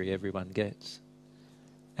more angry everyone gets.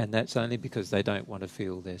 And that's only because they don't want to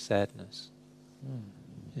feel their sadness.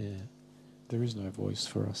 Yeah. There is no voice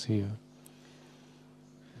for us here.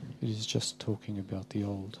 It is just talking about the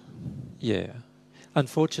old. Yeah.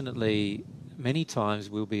 Unfortunately, many times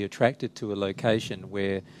we'll be attracted to a location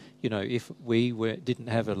where, you know, if we didn't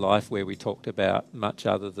have a life where we talked about much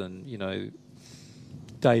other than, you know,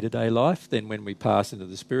 day-to-day life, then when we pass into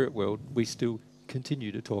the spirit world, we still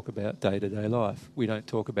continue to talk about day-to-day life. We don't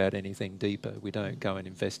talk about anything deeper. We don't go and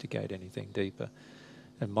investigate anything deeper.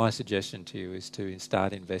 And my suggestion to you is to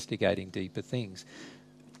start investigating deeper things.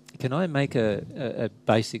 Can I make a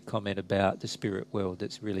basic comment about the spirit world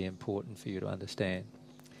that's really important for you to understand?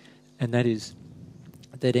 And that is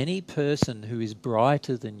that any person who is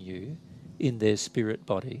brighter than you in their spirit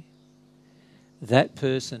body, that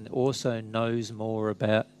person also knows more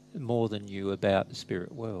than you about the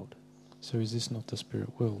spirit world. So is this not the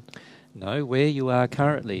spirit world? No, where you are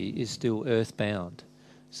currently is still earthbound.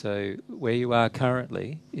 So where you are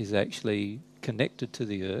currently is actually connected to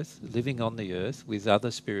the earth, living on the earth with other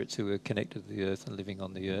spirits who are connected to the earth and living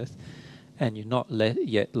on the earth, and you're not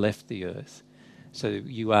yet left the earth. So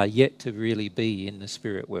you are yet to really be in the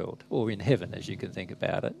spirit world, or in heaven, as you can think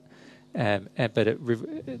about it.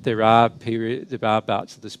 But there are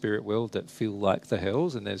parts of the spirit world that feel like the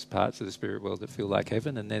hells, and there's parts of the spirit world that feel like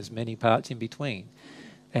heaven, and there's many parts in between.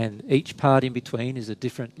 And each part in between is a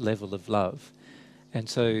different level of love. And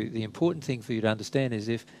so the important thing for you to understand is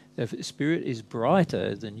if a spirit is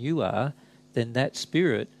brighter than you are, then that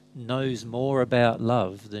spirit knows more about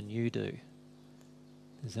love than you do.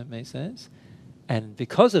 Does that make sense? And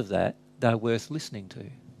because of that, they're worth listening to.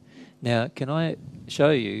 Now, can I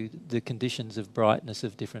show you the conditions of brightness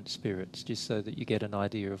of different spirits, just so that you get an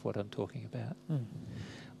idea of what I'm talking about?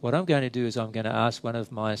 What I'm going to do is I'm going to ask one of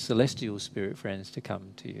my celestial spirit friends to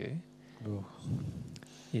come to you. Oh.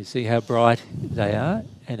 You see how bright they are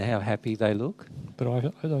and how happy they look? But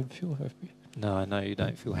I don't feel happy. No, I know you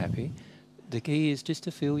don't feel happy. The key is just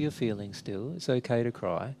to feel your feelings still. It's okay to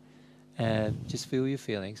cry. And just feel your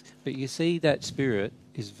feelings. But you see that spirit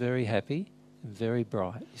is very happy and very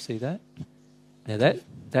bright. You see that? Now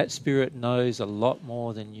that spirit knows a lot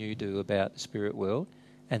more than you do about the spirit world.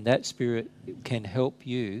 And that spirit can help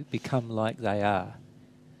you become like they are.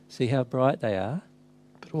 See how bright they are?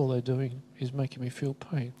 But all they're doing is making me feel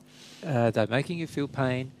pain. They're making you feel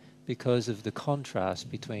pain because of the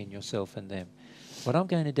contrast between yourself and them. What I'm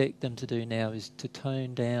going to get them to do now is to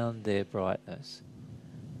tone down their brightness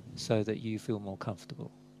so that you feel more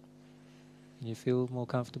comfortable. Can you feel more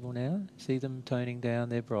comfortable now? See them toning down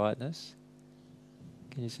their brightness?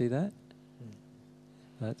 Can you see that?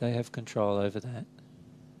 They have control over that.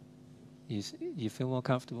 You feel more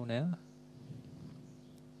comfortable now?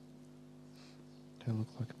 They look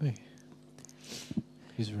like me.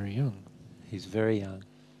 He's very young. He's very young.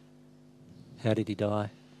 How did he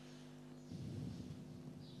die?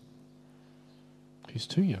 He's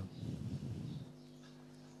too young.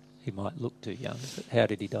 He might look too young, but how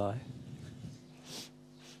did he die?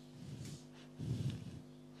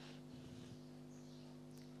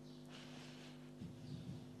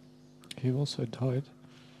 He also died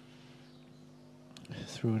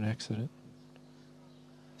through an accident.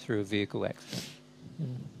 Through a vehicle accident?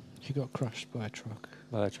 He got crushed by a truck.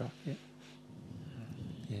 By a truck, yeah.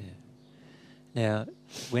 Yeah. Now,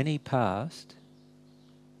 when he passed,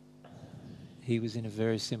 he was in a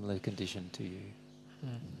very similar condition to you.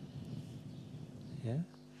 Yeah?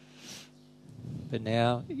 But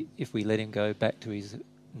now, if we let him go back to his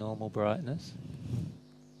normal brightness,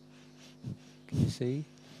 can you see?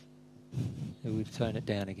 It would tone it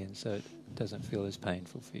down again so it doesn't feel as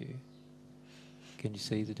painful for you. Can you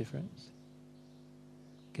see the difference?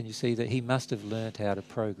 Can you see that he must have learnt how to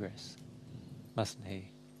progress, mustn't he?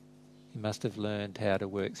 He must have learned how to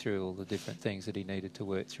work through all the different things that he needed to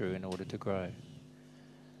work through in order to grow.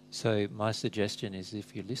 So my suggestion is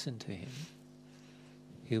if you listen to him,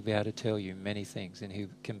 he'll be able to tell you many things, and he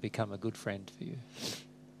can become a good friend for you.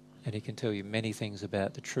 And he can tell you many things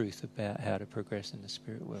about the truth about how to progress in the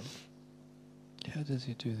spirit world. How does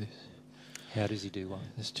he do this? How does he do what?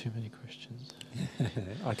 There's too many questions.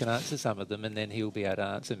 I can answer some of them, and then he'll be able to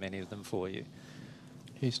answer many of them for you.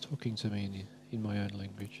 He's talking to me in my own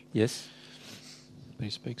language. Yes? But he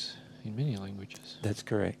speaks in many languages. That's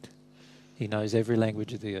correct. He knows every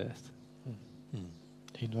language of the earth.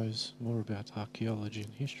 He knows more about archaeology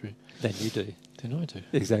and history Than you do. than I do.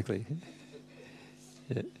 Exactly.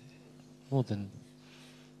 Yeah. More than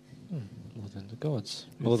the gods.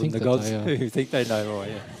 who More than think the that gods they are- who think they know more,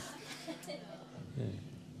 yeah. Yeah.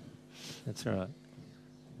 That's right.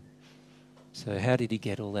 So how did he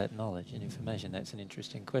get all that knowledge and information? That's an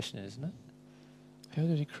interesting question, isn't it? How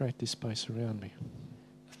did he create this space around me?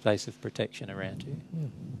 A place of protection around you. Hmm.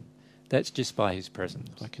 That's just by his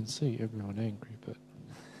presence. I can see everyone angry, but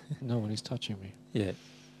no one is touching me. Yeah.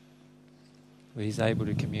 Well, he's able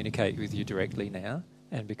to communicate with you directly now,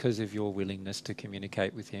 and because of your willingness to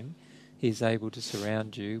communicate with him, he's able to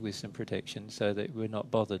surround you with some protection so that we're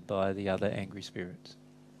not bothered by the other angry spirits.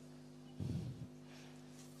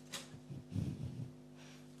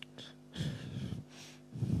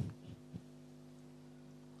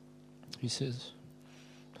 He says,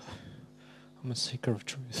 I'm a seeker of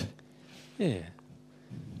truth. Yeah.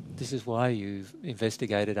 This is why you've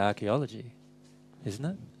investigated archaeology, isn't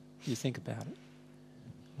it? You think about it.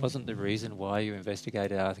 Wasn't the reason why you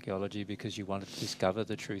investigated archaeology because you wanted to discover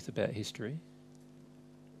the truth about history?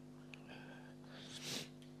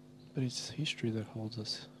 But it's history that holds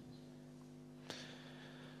us.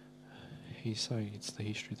 He's saying it's the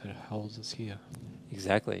history that holds us here.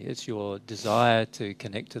 Exactly. It's your desire to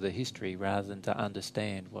connect to the history rather than to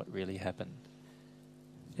understand what really happened.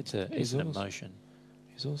 It's an emotion.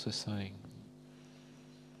 He's also saying,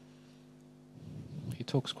 he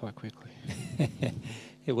talks quite quickly.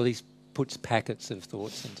 Yeah, well, he puts packets of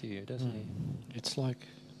thoughts into you, doesn't he? It's like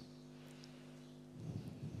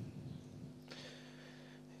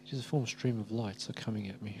just a form stream of lights are coming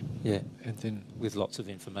at me. Yeah. And then with lots of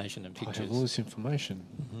information and pictures. I have all this information.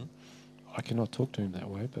 Mm-hmm. I cannot talk to him that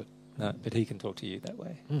way, but no, but he can talk to you that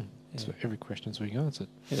way. Yeah. So every question's being answered.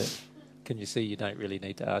 Yeah. Can you see you don't really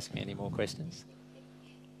need to ask me any more questions?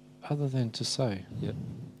 Other than to say, yep.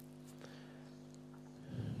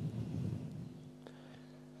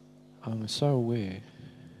 I'm so aware.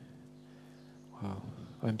 Wow,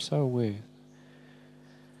 I'm so aware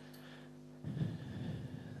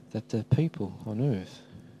that the people on earth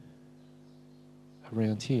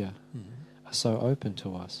around here are so open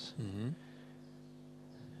to us,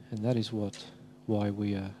 and that is why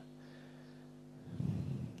we are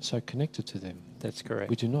so connected to them. That's correct.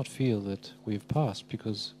 We do not feel that we have passed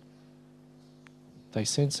because they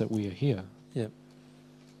sense that we are here. Yep.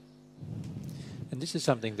 And this is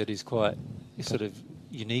something that is quite sort of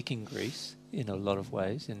unique in Greece in a lot of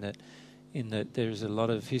ways, in that there's a lot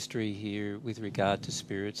of history here with regard to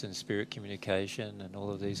spirits and spirit communication and all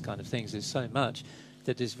of these kind of things. There's so much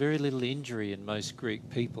that there's very little injury in most Greek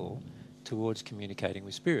people towards communicating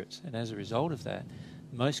with spirits. And as a result of that,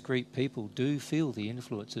 most Greek people do feel the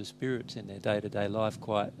influence of spirits in their day-to-day life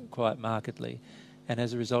quite markedly. And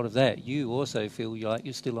as a result of that, you also feel like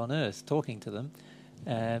you're still on earth talking to them,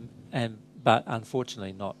 but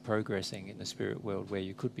unfortunately not progressing in the spirit world where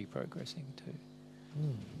you could be progressing to.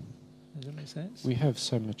 Does that make sense? We have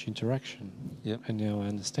so much interaction, yep. And now I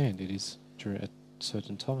understand it is at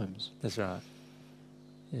certain times. That's right.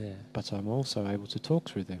 Yeah. But I'm also able to talk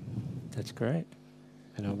through them. That's great.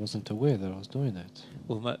 And I wasn't aware that I was doing that.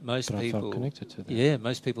 Well, most but people... I felt connected to them. Yeah,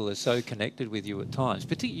 most people are so connected with you at times.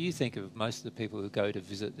 Particularly you think of most of the people who go to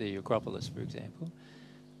visit the Acropolis, for example.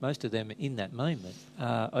 Most of them in that moment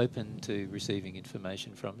are open to receiving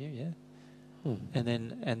information from you, yeah? And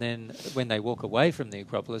then when they walk away from the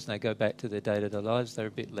Acropolis and they go back to their day-to-day lives, they're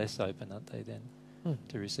a bit less open, aren't they, then,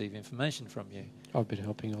 to receive information from you? I've been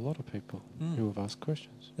helping a lot of people who have asked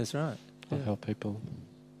questions. That's right. I've helped people.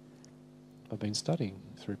 I've been studying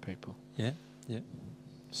through people. Yeah, yeah.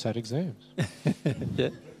 Sat exams. Yeah.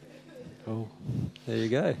 Oh. There you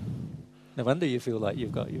go. No wonder you feel like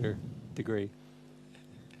you've got your degree.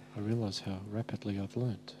 I realise how rapidly I've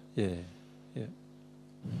learnt. Yeah, yeah.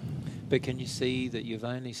 But can you see that you've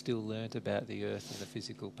only still learnt about the earth and the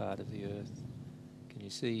physical part of the earth? Can you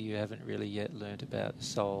see you haven't really yet learnt about the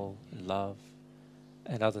soul and love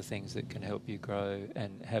and other things that can help you grow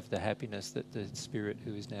and have the happiness that the spirit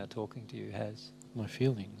who is now talking to you has? My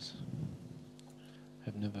feelings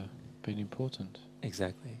have never been important.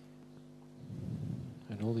 Exactly.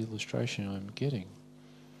 And all the illustration I'm getting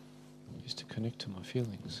is to connect to my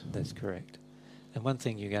feelings. That's correct. And one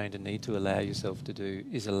thing you're going to need to allow yourself to do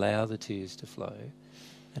is allow the tears to flow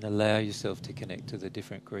and allow yourself to connect to the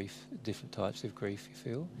different types of grief you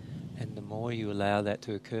feel. And the more you allow that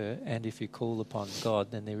to occur, and if you call upon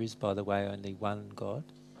God, then there is, by the way, only one God.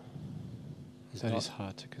 That is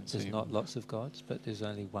hard to conceive. There's not lots of gods, but there's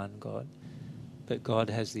only one God. But God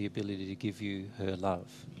has the ability to give you her love.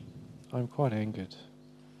 I'm quite angered.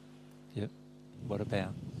 Yep. What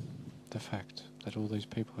about? The fact that all these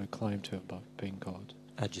people who claim to have been God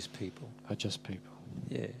Are just people. are just people.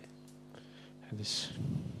 Yeah. And this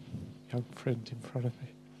young friend in front of me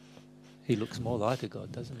He looks more like a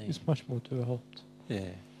god, doesn't he? is much more developed. Yeah.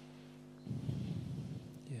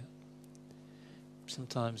 Yeah.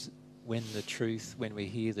 Sometimes when we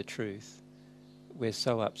hear the truth, we're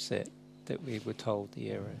so upset that we were told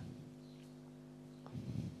the error.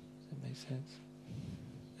 Does that make sense?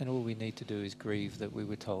 And all we need to do is grieve that we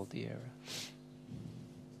were told the error.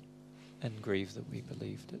 And grieve that we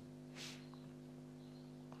believed it.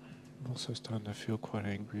 I'm also starting to feel quite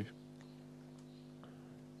angry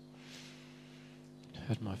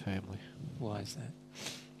at my family. Why is that?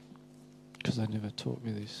 Because they never taught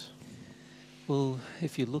me this. Well,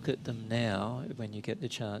 if you look at them now, when you get the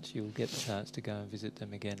chance, you'll get the chance to go and visit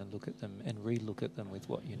them again and look at them and re-look at them with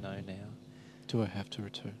what you know now. Do I have to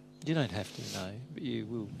return? You don't have to, no, but you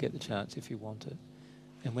will get the chance if you want it.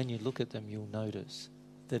 And when you look at them, you'll notice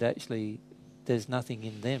that actually there's nothing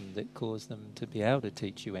in them that caused them to be able to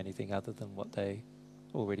teach you anything other than what they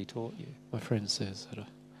already taught you. My friend says that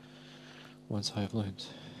once I have learned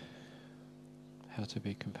how to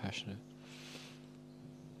be compassionate,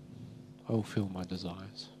 I will feel my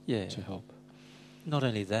desires to help. Not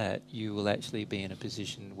only that, you will actually be in a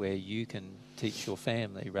position where you can teach your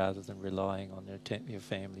family rather than relying on your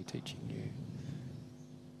family teaching you.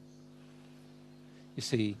 You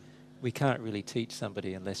see, we can't really teach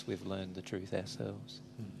somebody unless we've learned the truth ourselves.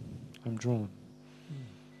 I'm drawn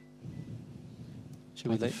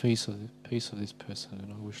by the peace of this person,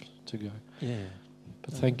 and I wish to go. Yeah.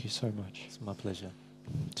 But thank you so much. It's my pleasure.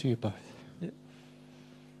 To you both. Yep.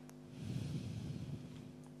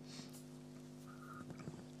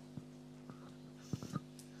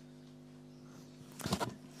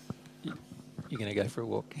 You're going to go for a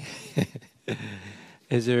walk.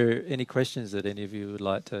 Is there any questions that any of you would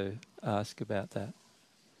like to ask about that?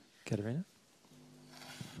 Katerina?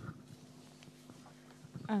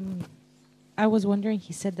 I was wondering,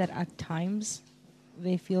 he said that at times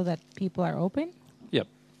they feel that people are open. Yep.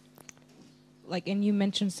 And you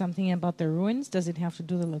mentioned something about the ruins. Does it have to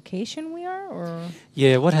do the location we are, or?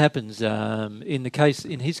 Yeah, what happens in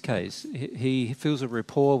his case, he feels a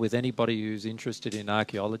rapport with anybody who's interested in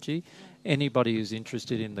archaeology, anybody who's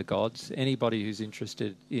interested in the gods, anybody who's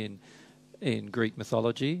interested in Greek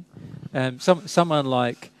mythology, someone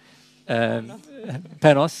like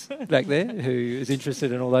Panos back there who is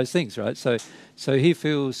interested in all those things, right? So he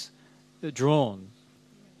feels drawn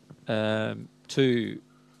to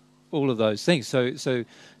all of those things. So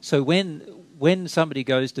when somebody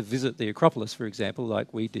goes to visit the Acropolis, for example,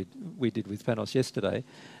 like we did with Panos yesterday,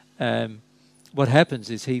 what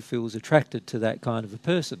happens is he feels attracted to that kind of a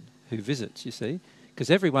person who visits, you see, because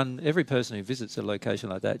every person who visits a location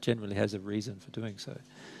like that generally has a reason for doing so.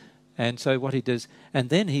 And so what he does, and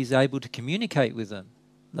then he's able to communicate with them,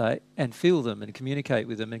 and feel them and communicate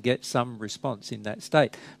with them and get some response in that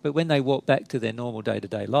state. But when they walk back to their normal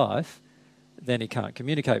day-to-day life, then he can't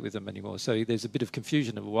communicate with them anymore. So there's a bit of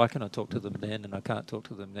confusion of why can I talk to them then and I can't talk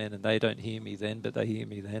to them then, and they don't hear me then but they hear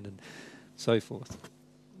me then, and so forth.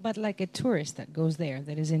 But like a tourist that goes there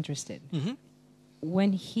that is interested, Mm-hmm.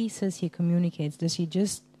 when he says he communicates, does he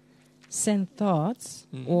just send thoughts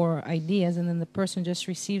or ideas and then the person just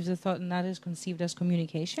receives the thought and that is conceived as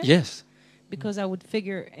communication? Yes. Because I would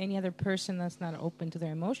figure any other person that's not open to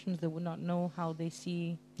their emotions, they would not know how they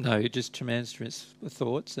see. No, it just transmits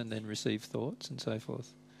thoughts and then receive thoughts and so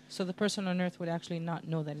forth. So the person on Earth would actually not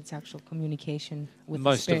know that it's actual communication with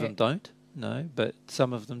Most the of spirit. them don't, no, but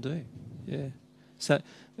some of them do, yeah. So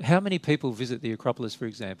how many people visit the Acropolis, for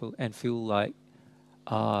example, and feel like,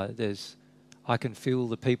 I can feel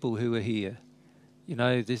the people who are here. You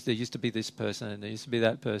know, there used to be this person and there used to be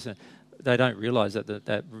that person. They don't realise that at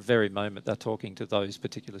that very moment they're talking to those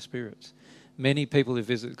particular spirits. Many people who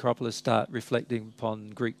visit the Acropolis start reflecting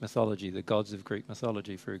upon Greek mythology, the gods of Greek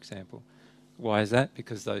mythology, for example. Why is that?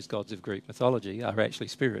 Because those gods of Greek mythology are actually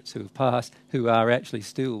spirits who have passed, who are actually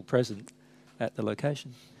still present at the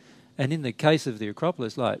location. And in the case of the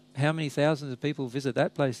Acropolis, how many thousands of people visit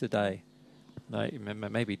that place a day?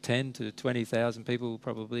 Maybe 10 to 20,000 people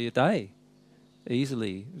probably a day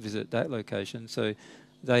easily visit that location. So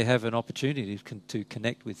they have an opportunity to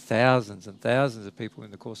connect with thousands and thousands of people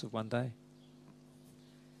in the course of one day.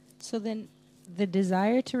 So then the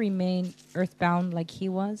desire to remain earthbound like he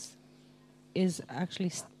was is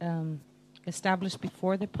actually established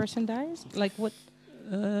before the person dies? Like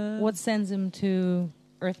what sends him to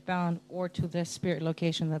earthbound or to the spirit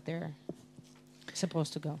location that they're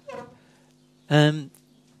supposed to go?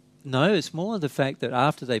 No, it's more the fact that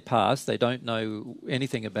after they pass, they don't know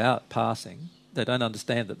anything about passing. They don't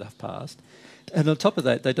understand that they've passed. And on top of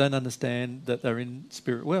that, they don't understand that they're in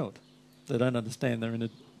spirit world. They don't understand they're in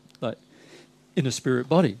a spirit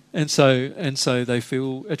body. And so they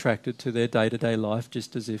feel attracted to their day-to-day life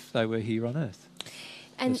just as if they were here on earth.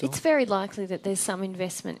 And it's very likely that there's some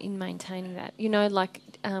investment in maintaining that. You know, like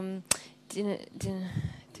Dionysus,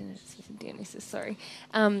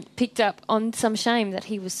 picked up on some shame that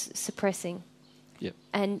he was suppressing. Yep.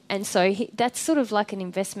 And so that's sort of like an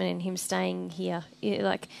investment in him staying here.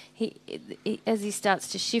 Like he, as he starts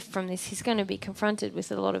to shift from this, he's going to be confronted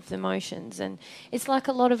with a lot of emotions. And it's like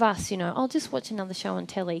a lot of us, you know, I'll just watch another show on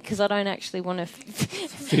telly because I don't actually want to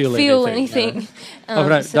feel anything.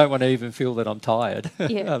 No. I don't want to even feel that I'm tired.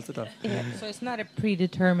 Yeah. Yeah. So it's not a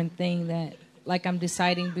predetermined thing that, like, I'm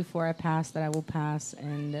deciding before I pass that I will pass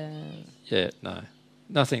and... no.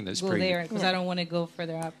 Nothing that's go there because I don't want to go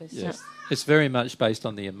further up. It's very much based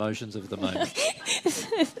on the emotions of the moment.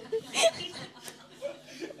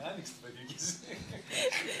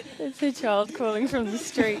 It's a child calling from the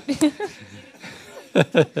street.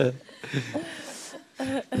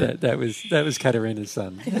 that was Katerina's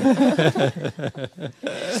son.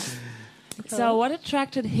 So what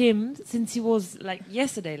attracted him, since he was like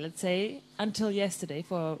yesterday, let's say, until yesterday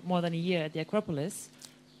for more than a year at the Acropolis,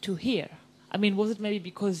 to here? I mean, was it maybe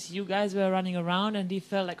because you guys were running around and he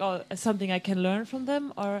felt like, oh, something I can learn from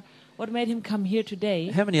them? Or what made him come here today?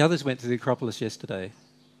 How many others went to the Acropolis yesterday?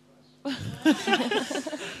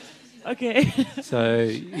 Okay. So,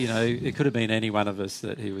 you know, it could have been any one of us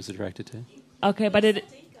that he was attracted to. Okay, but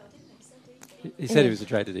he said he was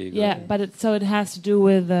attracted to Igor. Yeah, but it has to do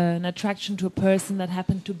with an attraction to a person that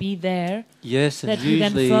happened to be there. Yes, and that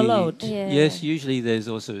usually, he then followed. Yes, usually there's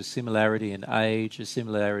also a similarity in age, a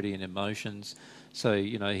similarity in emotions. So,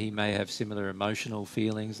 you know, he may have similar emotional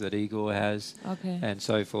feelings that Igor has, and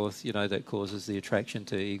so forth. You know, that causes the attraction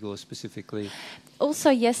to Igor specifically.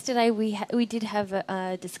 Also, yesterday we did have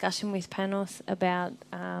a discussion with Panos about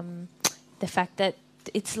the fact that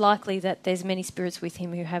it's likely that there's many spirits with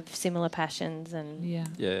him who have similar passions and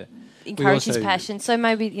encourage his passion. So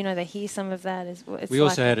maybe, you know, they hear some of that as well. We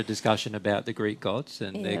also had a discussion about the Greek gods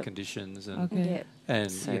and their conditions and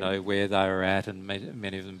so you know, where they were at, and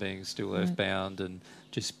many of them being still earthbound, and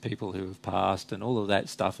just people who have passed and all of that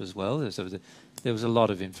stuff as well. So there was a lot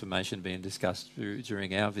of information being discussed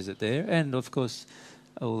during our visit there, and of course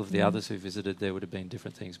all of the others who visited, there would have been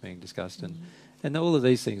different things being discussed, and all of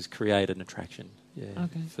these things create an attraction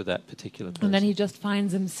for that particular person. And then he just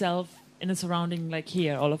finds himself in a surrounding like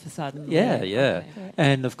here all of a sudden. Yeah.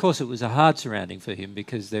 And of course it was a hard surrounding for him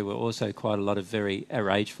because there were also quite a lot of very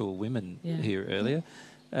ageful women here earlier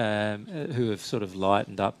who have sort of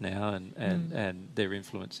lightened up now and their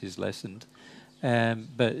influence is lessened.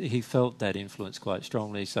 But he felt that influence quite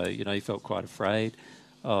strongly, so, you know, he felt quite afraid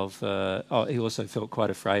of... he also felt quite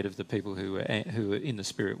afraid of the people who were in the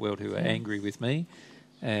spirit world who were angry with me.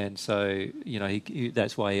 And so, you know,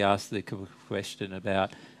 that's why he asked the question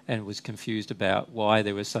about, and was confused about why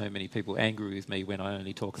there were so many people angry with me when I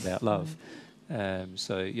only talk about love.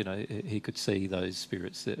 So, you know, he could see those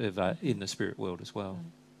spirits in the spirit world as well.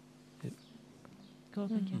 Cool,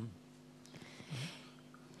 thank you.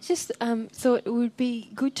 Just thought it would be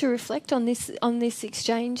good to reflect on this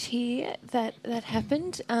exchange here that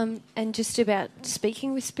happened, and just about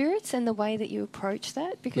speaking with spirits and the way that you approach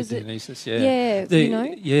that. Because with Dionysus,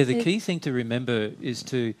 the key thing to remember is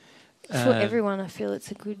to for everyone, I feel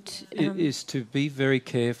it's a good is to be very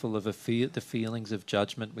careful of the feelings of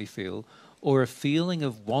judgment we feel, or a feeling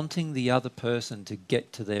of wanting the other person to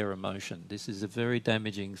get to their emotion. This is a very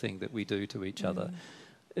damaging thing that we do to each other.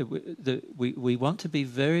 We want to be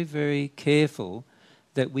very, very careful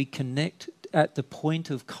that we connect at the point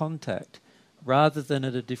of contact rather than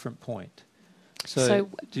at a different point. So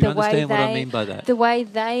do you understand what I mean by that? The way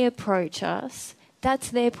they approach us, that's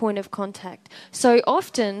their point of contact. So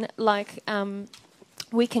often, like,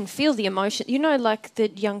 we can feel the emotion. You know, like the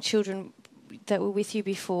young children that were with you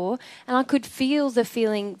before, and I could feel the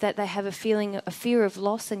feeling that they have a fear of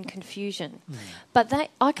loss and confusion. But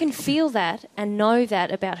I can feel that and know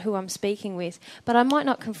that about who I'm speaking with, but I might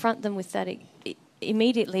not confront them with that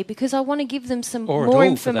immediately because I want to give them some more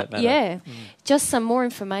information. Just some more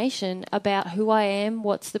information about who I am,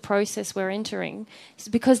 what's the process we're entering,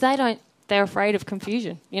 because they're afraid of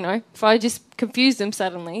confusion. You know, if I just confuse them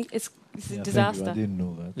suddenly, it's a disaster. I didn't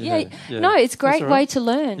know that. No, it's a great way to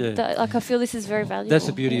learn. Like, I feel this is very valuable. That's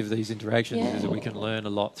the beauty of these interactions, is that we can learn a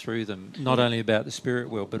lot through them, not only about the spirit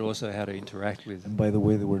world, but also how to interact with them. And by the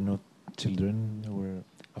way, they were not children, they were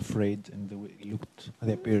afraid, and they looked,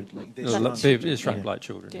 they appeared like this. They shrunk like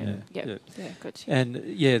children. Gotcha. And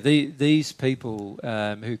these people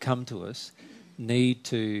who come to us, need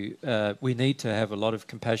to have a lot of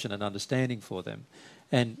compassion and understanding for them.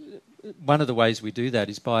 And one of the ways we do that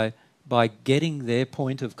is by getting their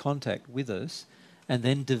point of contact with us and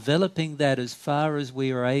then developing that as far as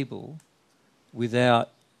we are able without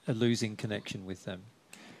losing connection with them.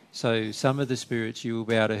 So some of the spirits you will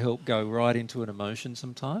be able to help go right into an emotion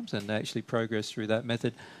sometimes and actually progress through that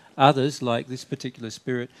method. Others, like this particular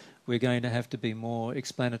spirit, we're going to have to be more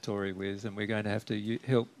explanatory with, and we're going to have to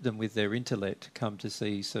help them with their intellect to come to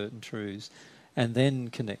see certain truths and then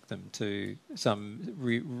connect them to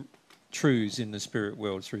some truths in the spirit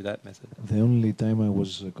world through that method. The only time I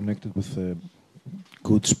was connected with a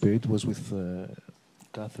good spirit was with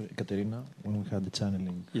Katerina when we had the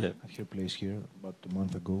channeling at her place here about a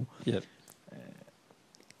month ago. Yep.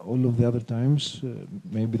 All of the other times,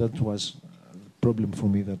 maybe that was a problem for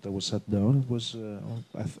me that I was sat down. It was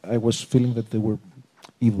I was feeling that they were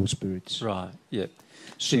evil spirits. Right. Yep.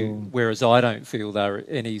 So whereas I don't feel there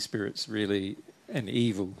any spirits really an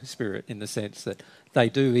evil spirit in the sense that they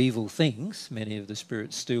do evil things. Many of the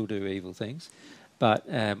spirits still do evil things. But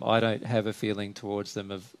I don't have a feeling towards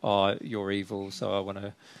them of, oh, you're evil, so I want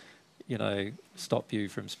to, stop you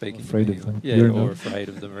from speaking afraid to me. of them. Yeah, or afraid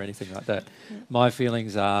of them or anything like that. My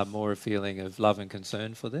feelings are more a feeling of love and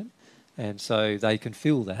concern for them. And so they can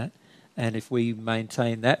feel that. And if we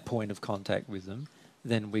maintain that point of contact with them,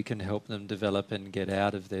 then we can help them develop and get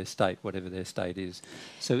out of their state, whatever their state is.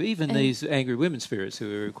 So even these angry women spirits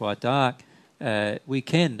who are quite dark, we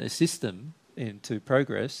can assist them into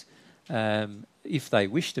progress, if they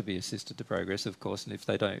wish to be assisted to progress, of course, and if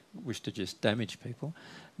they don't wish to just damage people.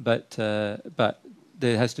 But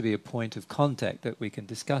there has to be a point of contact that we can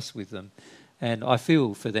discuss with them. And I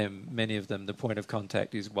feel for them, many of them, the point of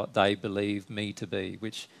contact is what they believe me to be,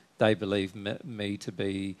 which they believe me to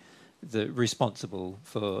be the responsible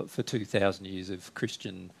for 2,000 years of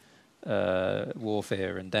Christian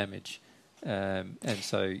warfare and damage. And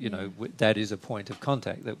so, that is a point of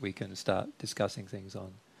contact that we can start discussing things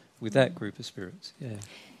on with that group of spirits. Yeah.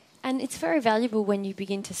 And it's very valuable when you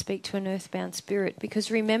begin to speak to an earthbound spirit,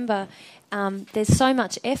 because remember, there's so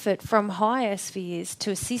much effort from higher spheres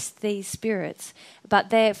to assist these spirits,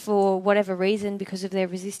 but they're, for whatever reason, because of their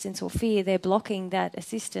resistance or fear, they're blocking that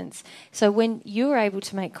assistance. So when you're able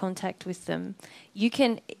to make contact with them, you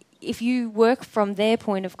can, if you work from their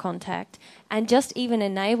point of contact and just even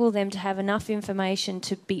enable them to have enough information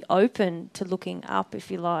to be open to looking up,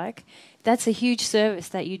 if you like, that's a huge service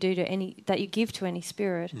that you do that you give to any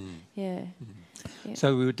spirit. Yeah. Yeah.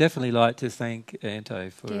 So we would definitely like to thank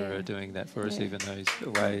Anto for doing that for us, even though he's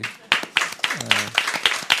away.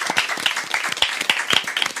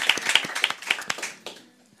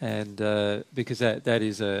 And because that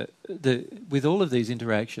is with all of these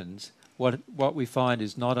interactions, what we find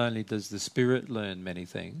is not only does the spirit learn many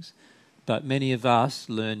things, but many of us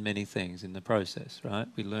learn many things in the process, right?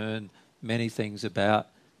 We learn many things about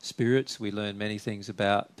spirits, we learn many things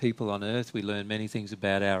about people on earth, we learn many things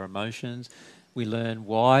about our emotions, we learn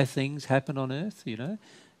why things happen on earth,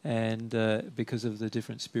 and because of the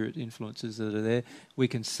different spirit influences that are there, we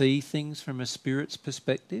can see things from a spirit's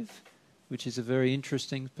perspective, which is a very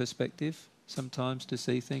interesting perspective sometimes to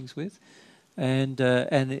see things with, and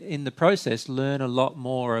in the process learn a lot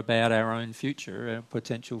more about our own future, our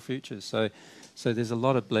potential futures. So there's a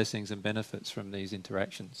lot of blessings and benefits from these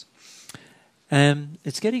interactions.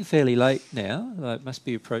 It's getting fairly late now. It must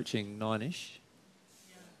be approaching 9ish.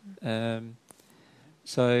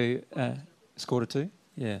 So it's 1:45.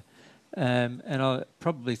 Yeah. And I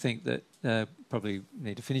probably think that probably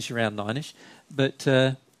need to finish around 9ish. But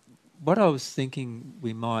what I was thinking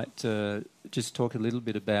we might just talk a little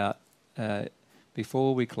bit about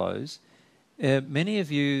before we close. Many of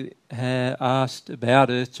you asked about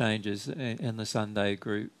earth changes in the Sunday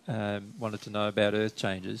group, wanted to know about earth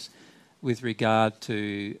changes with regard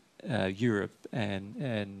to Europe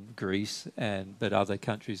and Greece, but other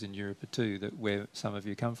countries in Europe too, where some of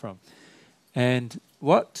you come from. And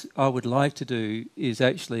what I would like to do is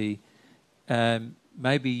actually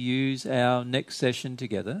maybe use our next session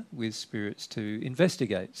together with spirits to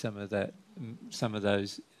investigate some of that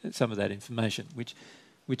information,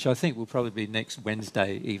 which I think will probably be next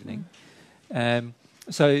Wednesday evening.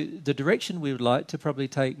 So the direction we would like to probably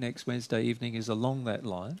take next Wednesday evening is along that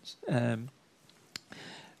lines.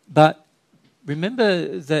 But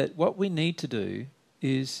remember that what we need to do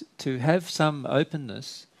is to have some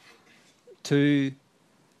openness to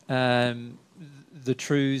the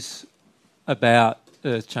truths about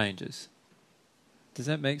earth changes. Does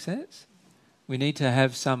that make sense? We need to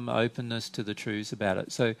have some openness to the truths about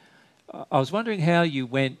it. So I was wondering how you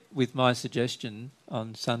went with my suggestion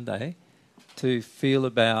on Sunday to feel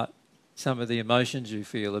about some of the emotions you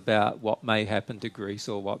feel about what may happen to Greece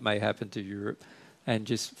or what may happen to Europe, and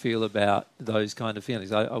just feel about those kind of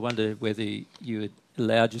feelings. I wonder whether you had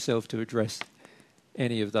allowed yourself to address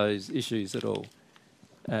any of those issues at all.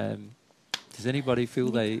 Does anybody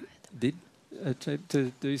feel they did attempt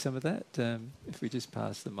to do some of that? If we just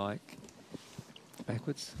pass the mic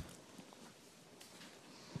backwards.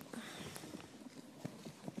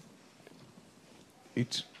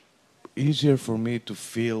 It's easier for me to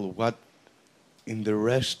feel what in the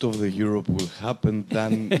rest of the Europe will happen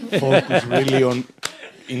than focus really on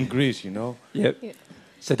in Greece, you know? Yep.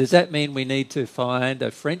 So does that mean we need to find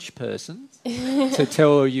a French person to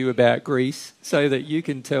tell you about Greece so that you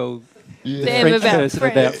can tell the French person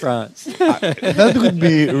about France? That would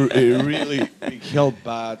be a really big help,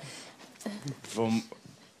 but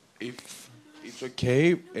if it's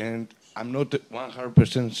okay, and I'm not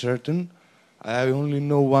 100% certain, I only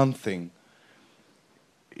know one thing.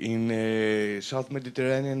 In South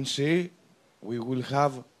Mediterranean Sea, we will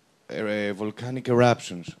have volcanic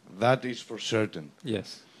eruptions. That is for certain.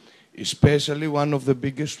 Yes. Especially one of the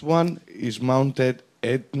biggest one is Mount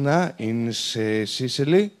Etna in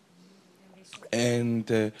Sicily.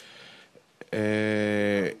 And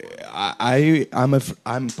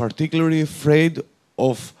I'm particularly afraid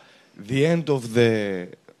of the end of the,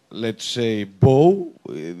 let's say, bow.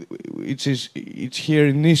 It's here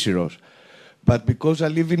in Nishiros. But because I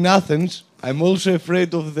live in Athens, I'm also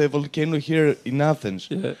afraid of the volcano here in Athens.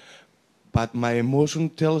 Yeah. But my emotion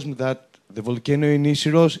tells me that the volcano in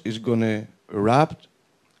Nishiros is going to erupt.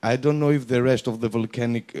 I don't know if the rest of the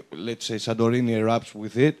volcanic, let's say, Santorini erupts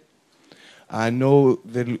with it. I know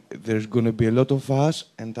there's going to be a lot of ash,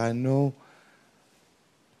 and I know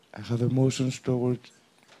I have emotions towards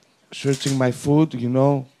searching my food, you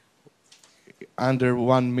know, under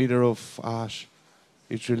 1 meter of ash.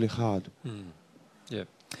 It's really hard. Yeah.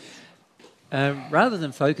 Rather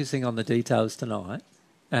than focusing on the details tonight,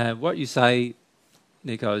 what you say,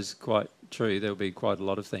 Nico, is quite true. There'll be quite a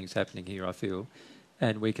lot of things happening here, I feel,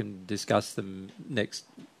 and we can discuss them next.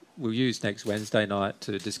 We'll use next Wednesday night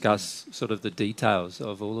to discuss sort of the details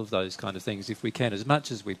of all of those kind of things, if we can, as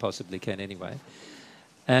much as we possibly can anyway.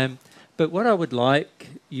 But what I would like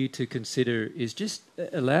you to consider is just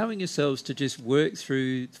allowing yourselves to just work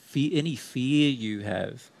through any fear you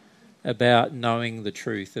have about knowing the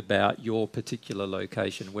truth about your particular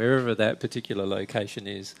location, wherever that particular location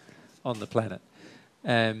is on the planet.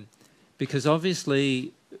 Because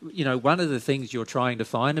obviously, you know, one of the things you're trying to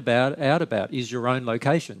find out about is your own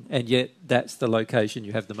location, and yet that's the location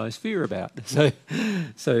you have the most fear about.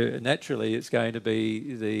 So naturally, it's going to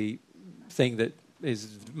be the thing that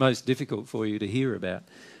is most difficult for you to hear about.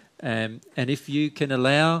 And if we can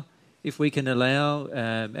allow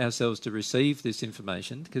ourselves to receive this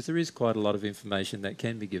information, because there is quite a lot of information that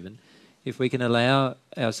can be given, if we can allow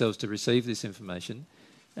ourselves to receive this information,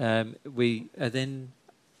 we then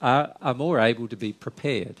are more able to be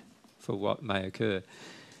prepared for what may occur.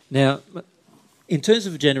 Now, in terms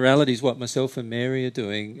of generalities, what myself and Mary are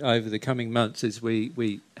doing over the coming months is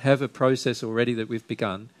we have a process already that we've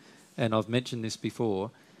begun, and I've mentioned this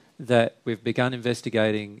before, that we've begun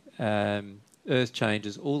investigating Earth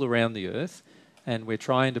changes all around the Earth, and we're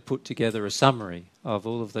trying to put together a summary of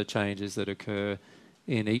all of the changes that occur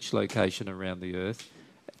in each location around the Earth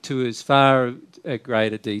to as far a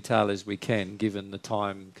greater detail as we can, given the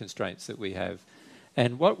time constraints that we have.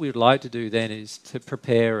 And what we'd like to do then is to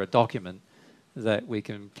prepare a document that we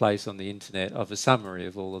can place on the internet of a summary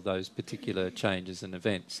of all of those particular changes and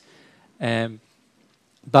events.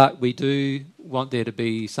 But we do want there to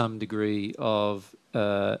be some degree of,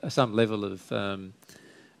 some level of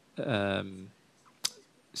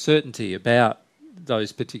certainty about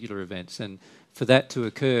those particular events. And for that to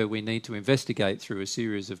occur, we need to investigate through a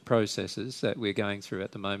series of processes that we're going through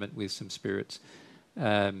at the moment with some spirits,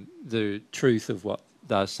 the truth of what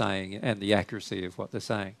they're saying and the accuracy of what they're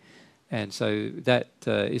saying. And so that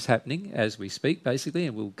is happening as we speak, basically,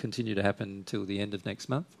 and will continue to happen until the end of next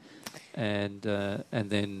month. And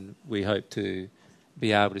then we hope to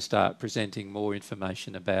be able to start presenting more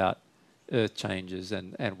information about Earth changes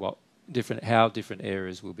and how different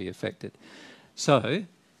areas will be affected. So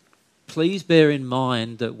please bear in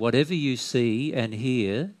mind that whatever you see and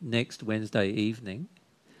hear next Wednesday evening,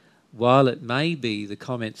 while it may be the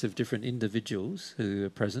comments of different individuals who are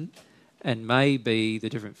present, and may be the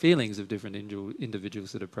different feelings of different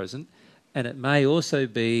individuals that are present, and it may also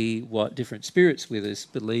be what different spirits with us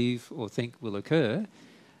believe or think will occur,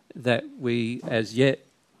 that we as yet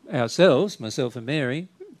ourselves, myself and Mary,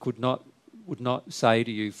 would not say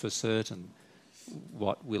to you for certain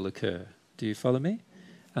what will occur. Do you follow me?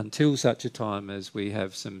 until such a time as we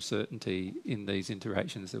have some certainty in these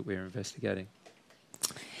interactions that we're investigating.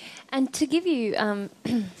 And to give you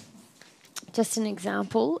just an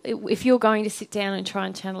example, if you're going to sit down and try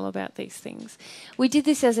and channel about these things, we did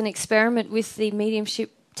this as an experiment with the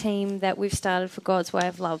mediumship team that we've started for God's Way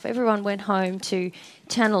of Love. Everyone went home to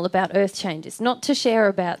channel about earth changes, not to share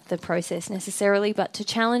about the process necessarily, but to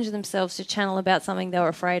challenge themselves to channel about something they were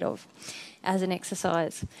afraid of as an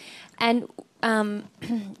exercise. And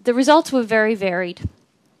the results were very varied.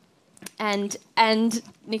 And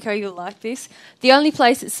Nico, you'll like this. The only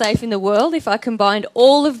place that's safe in the world, if I combined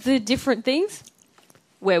all of the different things,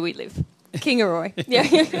 where we live. Kingaroy.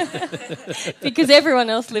 Yeah. Because everyone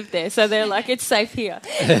else lived there, so they're like, it's safe here.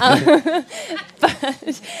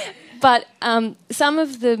 But some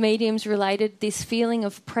of the mediums related this feeling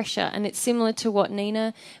of pressure, and it's similar to what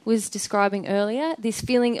Nina was describing earlier, this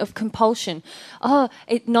feeling of compulsion.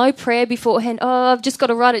 No prayer beforehand. I've just got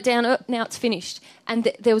to write it down. Now it's finished.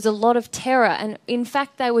 And there was a lot of terror. And in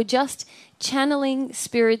fact, they were just channeling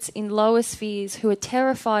spirits in lower spheres who are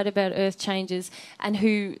terrified about earth changes and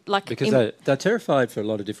who like... Because they're terrified for a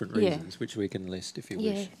lot of different reasons, which we can list if you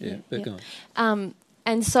wish. Go on.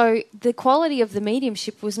 And so the quality of the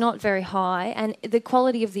mediumship was not very high, and the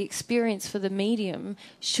quality of the experience for the medium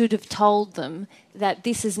should have told them that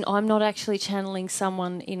I'm not actually channeling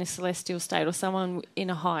someone in a celestial state or someone in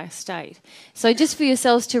a higher state. So just for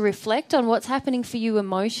yourselves to reflect on what's happening for you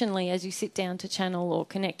emotionally as you sit down to channel or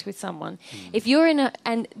connect with someone. If you're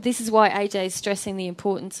and this is why AJ is stressing the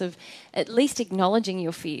importance of at least acknowledging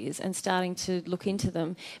your fears and starting to look into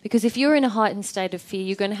them, because if you're in a heightened state of fear,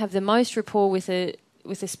 you're going to have the most rapport with a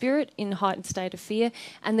spirit in a heightened state of fear,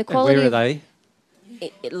 and the quality. And where are they?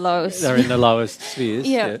 Lowest. They're in the lowest spheres.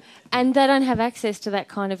 Yeah, and they don't have access to that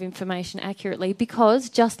kind of information accurately because,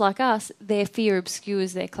 just like us, their fear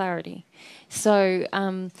obscures their clarity. So,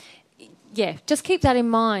 just keep that in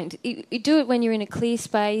mind. You do it when you're in a clear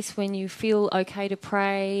space, when you feel okay to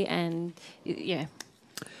pray, and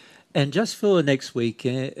And just for next week,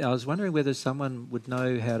 I was wondering whether someone would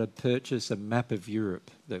know how to purchase a map of Europe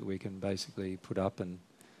that we can basically put up and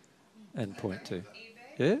point to.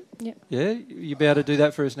 Yeah? Yep. Yeah? You be able to do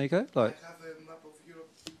that for us, Nico? Like, I have a map of Europe.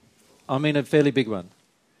 I mean a fairly big one.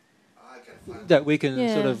 I can find that we can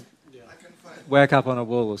sort of whack up on a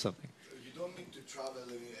wall or something. You don't need to travel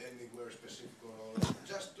anywhere specific or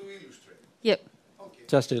just to illustrate. Yep. Okay.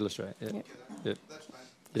 Just to illustrate, yeah. Yep. Yep. That's fine.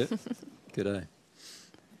 Yep. Good day.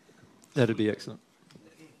 That'd be excellent.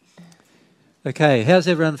 Okay, how's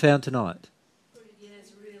everyone found tonight? Yeah,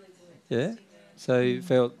 it's really good. Yeah? So you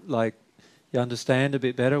felt like you understand a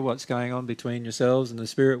bit better what's going on between yourselves and the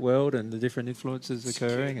spirit world and the different influences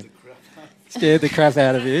occurring? And scared the crap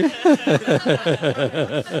out of you. We're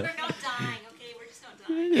not dying, okay? We're just not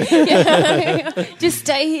dying. Just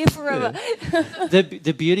stay here forever. Yeah.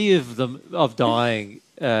 The beauty of dying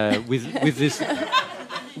with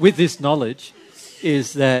this knowledge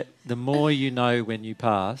is that the more you know when you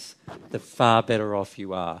pass, the far better off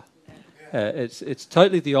you are. It's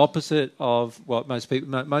totally the opposite of what most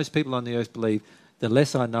people on the earth believe. The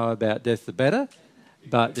less I know about death, the better.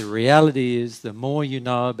 But the reality is the more you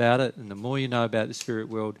know about it and the more you know about the spirit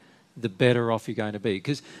world, the better off you're going to be.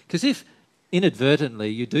 Because if inadvertently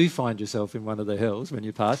you do find yourself in one of the hells when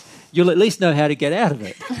you pass, you'll at least know how to get out of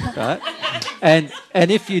it, right? And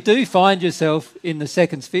if you do find yourself in the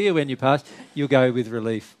second sphere when you pass, you'll go with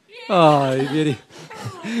relief. Oh, beauty.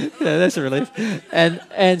 Yeah, that's a relief.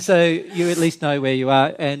 And so you at least know where you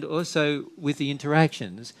are. And also with the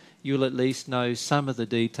interactions, you'll at least know some of the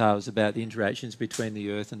details about the interactions between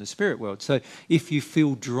the earth and the spirit world. So if you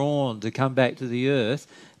feel drawn to come back to the earth,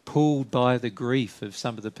 pulled by the grief of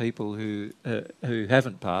some of the people who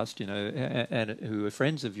haven't passed, and who are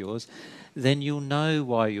friends of yours, then you'll know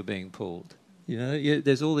why you're being pulled.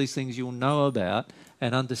 There's all these things you'll know about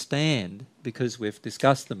and understand because we've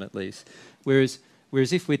discussed them at least. Whereas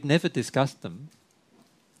if we'd never discussed them,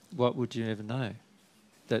 what would you ever know?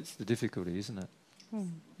 That's the difficulty, isn't it?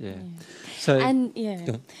 Yeah. So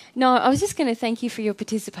no, I was just going to thank you for your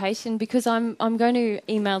participation because I'm going to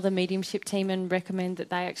email the mediumship team and recommend that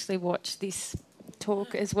they actually watch this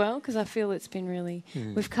talk as well because I feel it's been really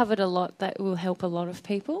we've covered a lot that will help a lot of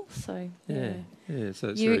people. So so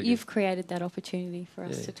it's you've created that opportunity for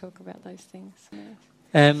us to talk about those things.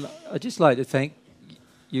 I'd just like to thank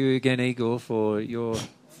you again, Igor, for your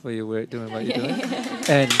work doing what you're doing,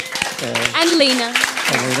 and Lena.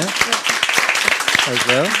 As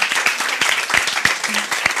well.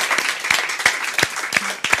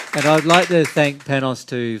 And I'd like to thank Panos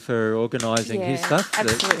too for organising his stuff.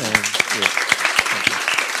 Absolutely.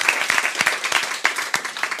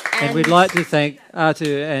 And we'd like to thank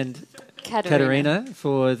Artu and Katerina. Katerina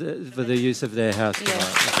for the use of their house tonight.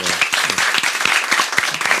 As well.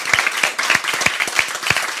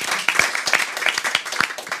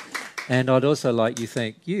 And I'd also like to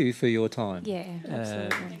thank you for your time. Yeah,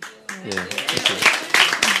 absolutely.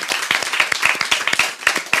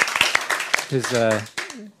 Because,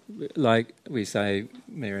 like we say,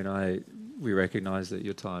 Mia and I, we recognise that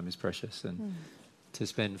your time is precious, and to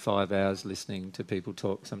spend 5 hours listening to people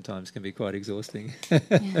talk sometimes can be quite exhausting.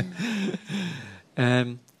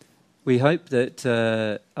 We hope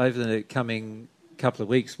that over the coming couple of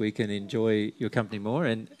weeks we can enjoy your company more,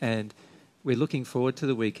 and we're looking forward to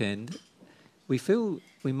the weekend. We feel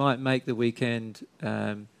we might make the weekend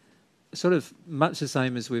sort of much the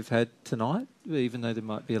same as we've had tonight, even though there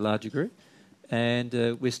might be a larger group. And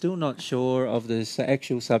we're still not sure of the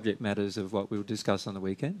actual subject matters of what we'll discuss on the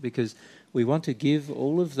weekend, because we want to give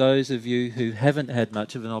all of those of you who haven't had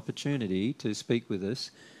much of an opportunity to speak with us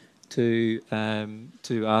to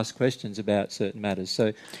ask questions about certain matters.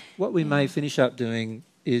 So what we may finish up doing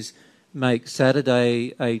is make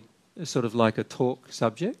Saturday a sort of like a talk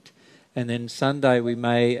subject, and then Sunday we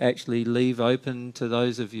may actually leave open to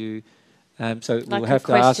those of you. So like we'll have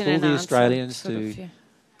to ask all the Australians to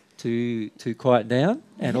quiet down,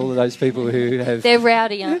 and all of those people who have... They're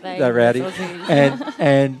rowdy, aren't they? They're rowdy.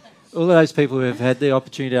 and all of those people who have had the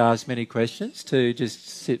opportunity to ask many questions to just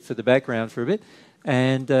sit for the background for a bit.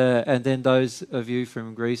 And then those of you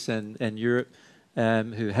from Greece and Europe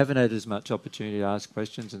who haven't had as much opportunity to ask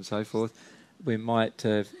questions and so forth, we might,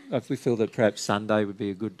 if we feel that perhaps Sunday would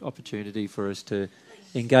be a good opportunity for us to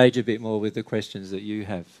engage a bit more with the questions that you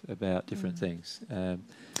have about different things.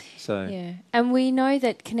 Yeah, and we know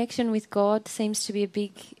that connection with God seems to be a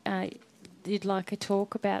big. You'd like a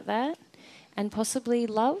talk about that, and possibly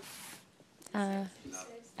love,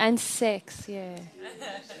 and sex. Yeah.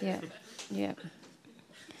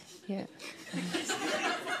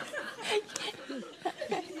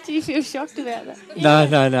 Do you feel shocked about that? No.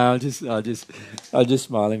 I'm just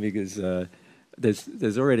smiling because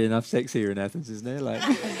there's already enough sex here in Athens, isn't there? Like,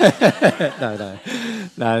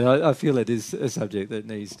 no. I feel it is a subject that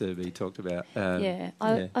needs to be talked about.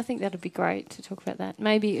 I think that'd be great to talk about that.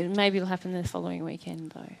 Maybe it'll happen the following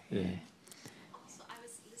weekend, though. Yeah. Also, I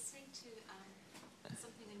was listening to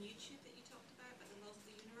something on YouTube that you talked about the laws of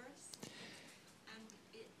the universe, and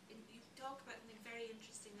you talk about something very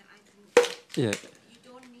interesting that I think. Yeah. You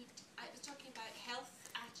don't need. I was talking about health,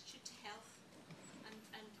 attitude to health,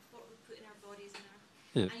 and what we put in our bodies and our.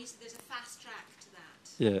 Yeah. And you said there's a fast track to that.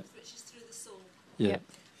 Yeah. Which is through the soul. Yeah.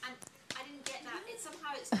 And I didn't get that. It's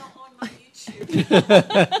not on my YouTube.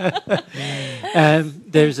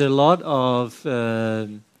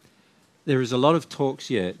 There's a lot of talks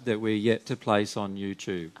yet that we're yet to place on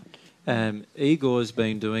YouTube. Igor's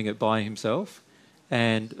been doing it by himself,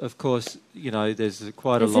 and of course, there's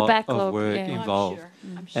quite a lot of work involved.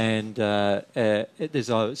 I'm sure. And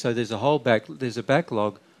there's a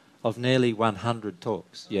backlog of nearly 100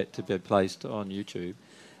 talks yet to be placed on YouTube.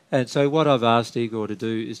 And so what I've asked Igor to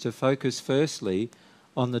do is to focus firstly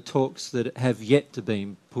on the talks that have yet to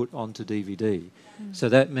be put onto DVD. So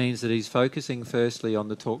that means that he's focusing firstly on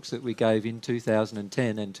the talks that we gave in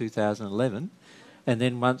 2010 and 2011, and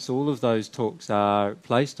then once all of those talks are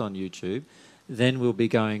placed on YouTube, then we'll be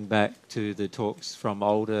going back to the talks from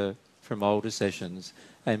older sessions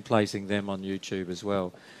and placing them on YouTube as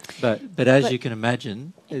well. But as you can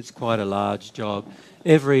imagine, it's quite a large job.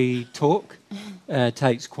 Every talk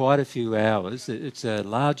takes quite a few hours. It's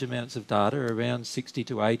large amounts of data, around 60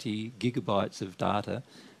 to 80 gigabytes of data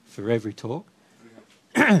for every talk.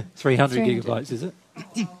 300 gigabytes, is it?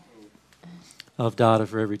 Of data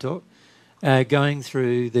for every talk. Going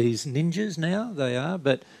through these ninjas now, they are,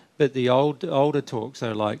 but the older talks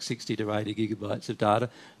are like 60 to 80 gigabytes of data.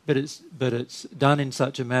 But it's done in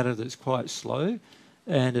such a manner that's quite slow,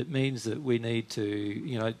 and it means that we need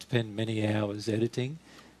to spend many hours editing,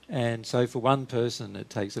 and so for one person it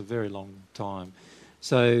takes a very long time.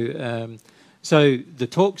 So the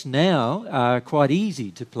talks now are quite easy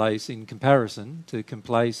to place in comparison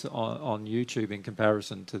on YouTube in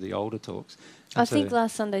comparison to the older talks. I think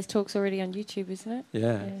last Sunday's talk's already on YouTube, isn't it?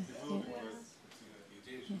 Yeah.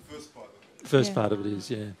 First part of it is,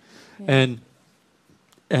 yeah. And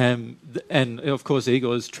of course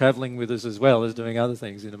Igor's travelling with us as well as doing other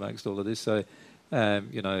things in amongst all of this. So,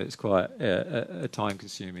 it's quite a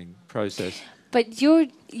time-consuming process. But your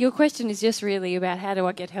question is just really about how do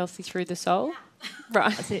I get healthy through the soul?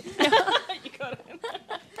 Right. That's it. You got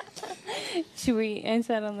it. Should we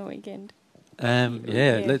answer that on the weekend?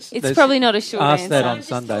 Let's. It's probably not a short ask answer. that on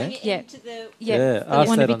Sunday. Yeah. Yeah, ask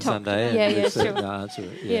want to that be on talked Sunday. about. Yeah, and yeah, we'll see sure. the answer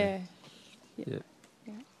it. Yeah.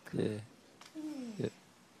 Yeah.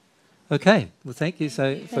 Okay. Well, thank you.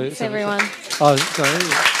 Thanks, everyone. Oh, sorry.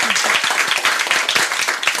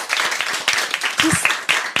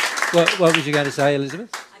 What was you going to say,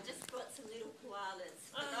 Elizabeth? I just brought some little koalas.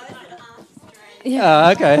 For those that aren't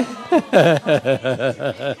Australian.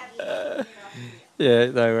 Okay. Yeah,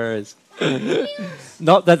 no worries.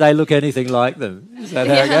 Not that they look anything like them. Is that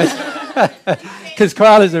how it goes? Because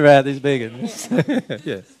koalas are about this big.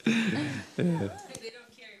 Yeah.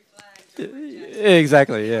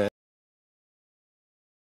 Exactly, yeah.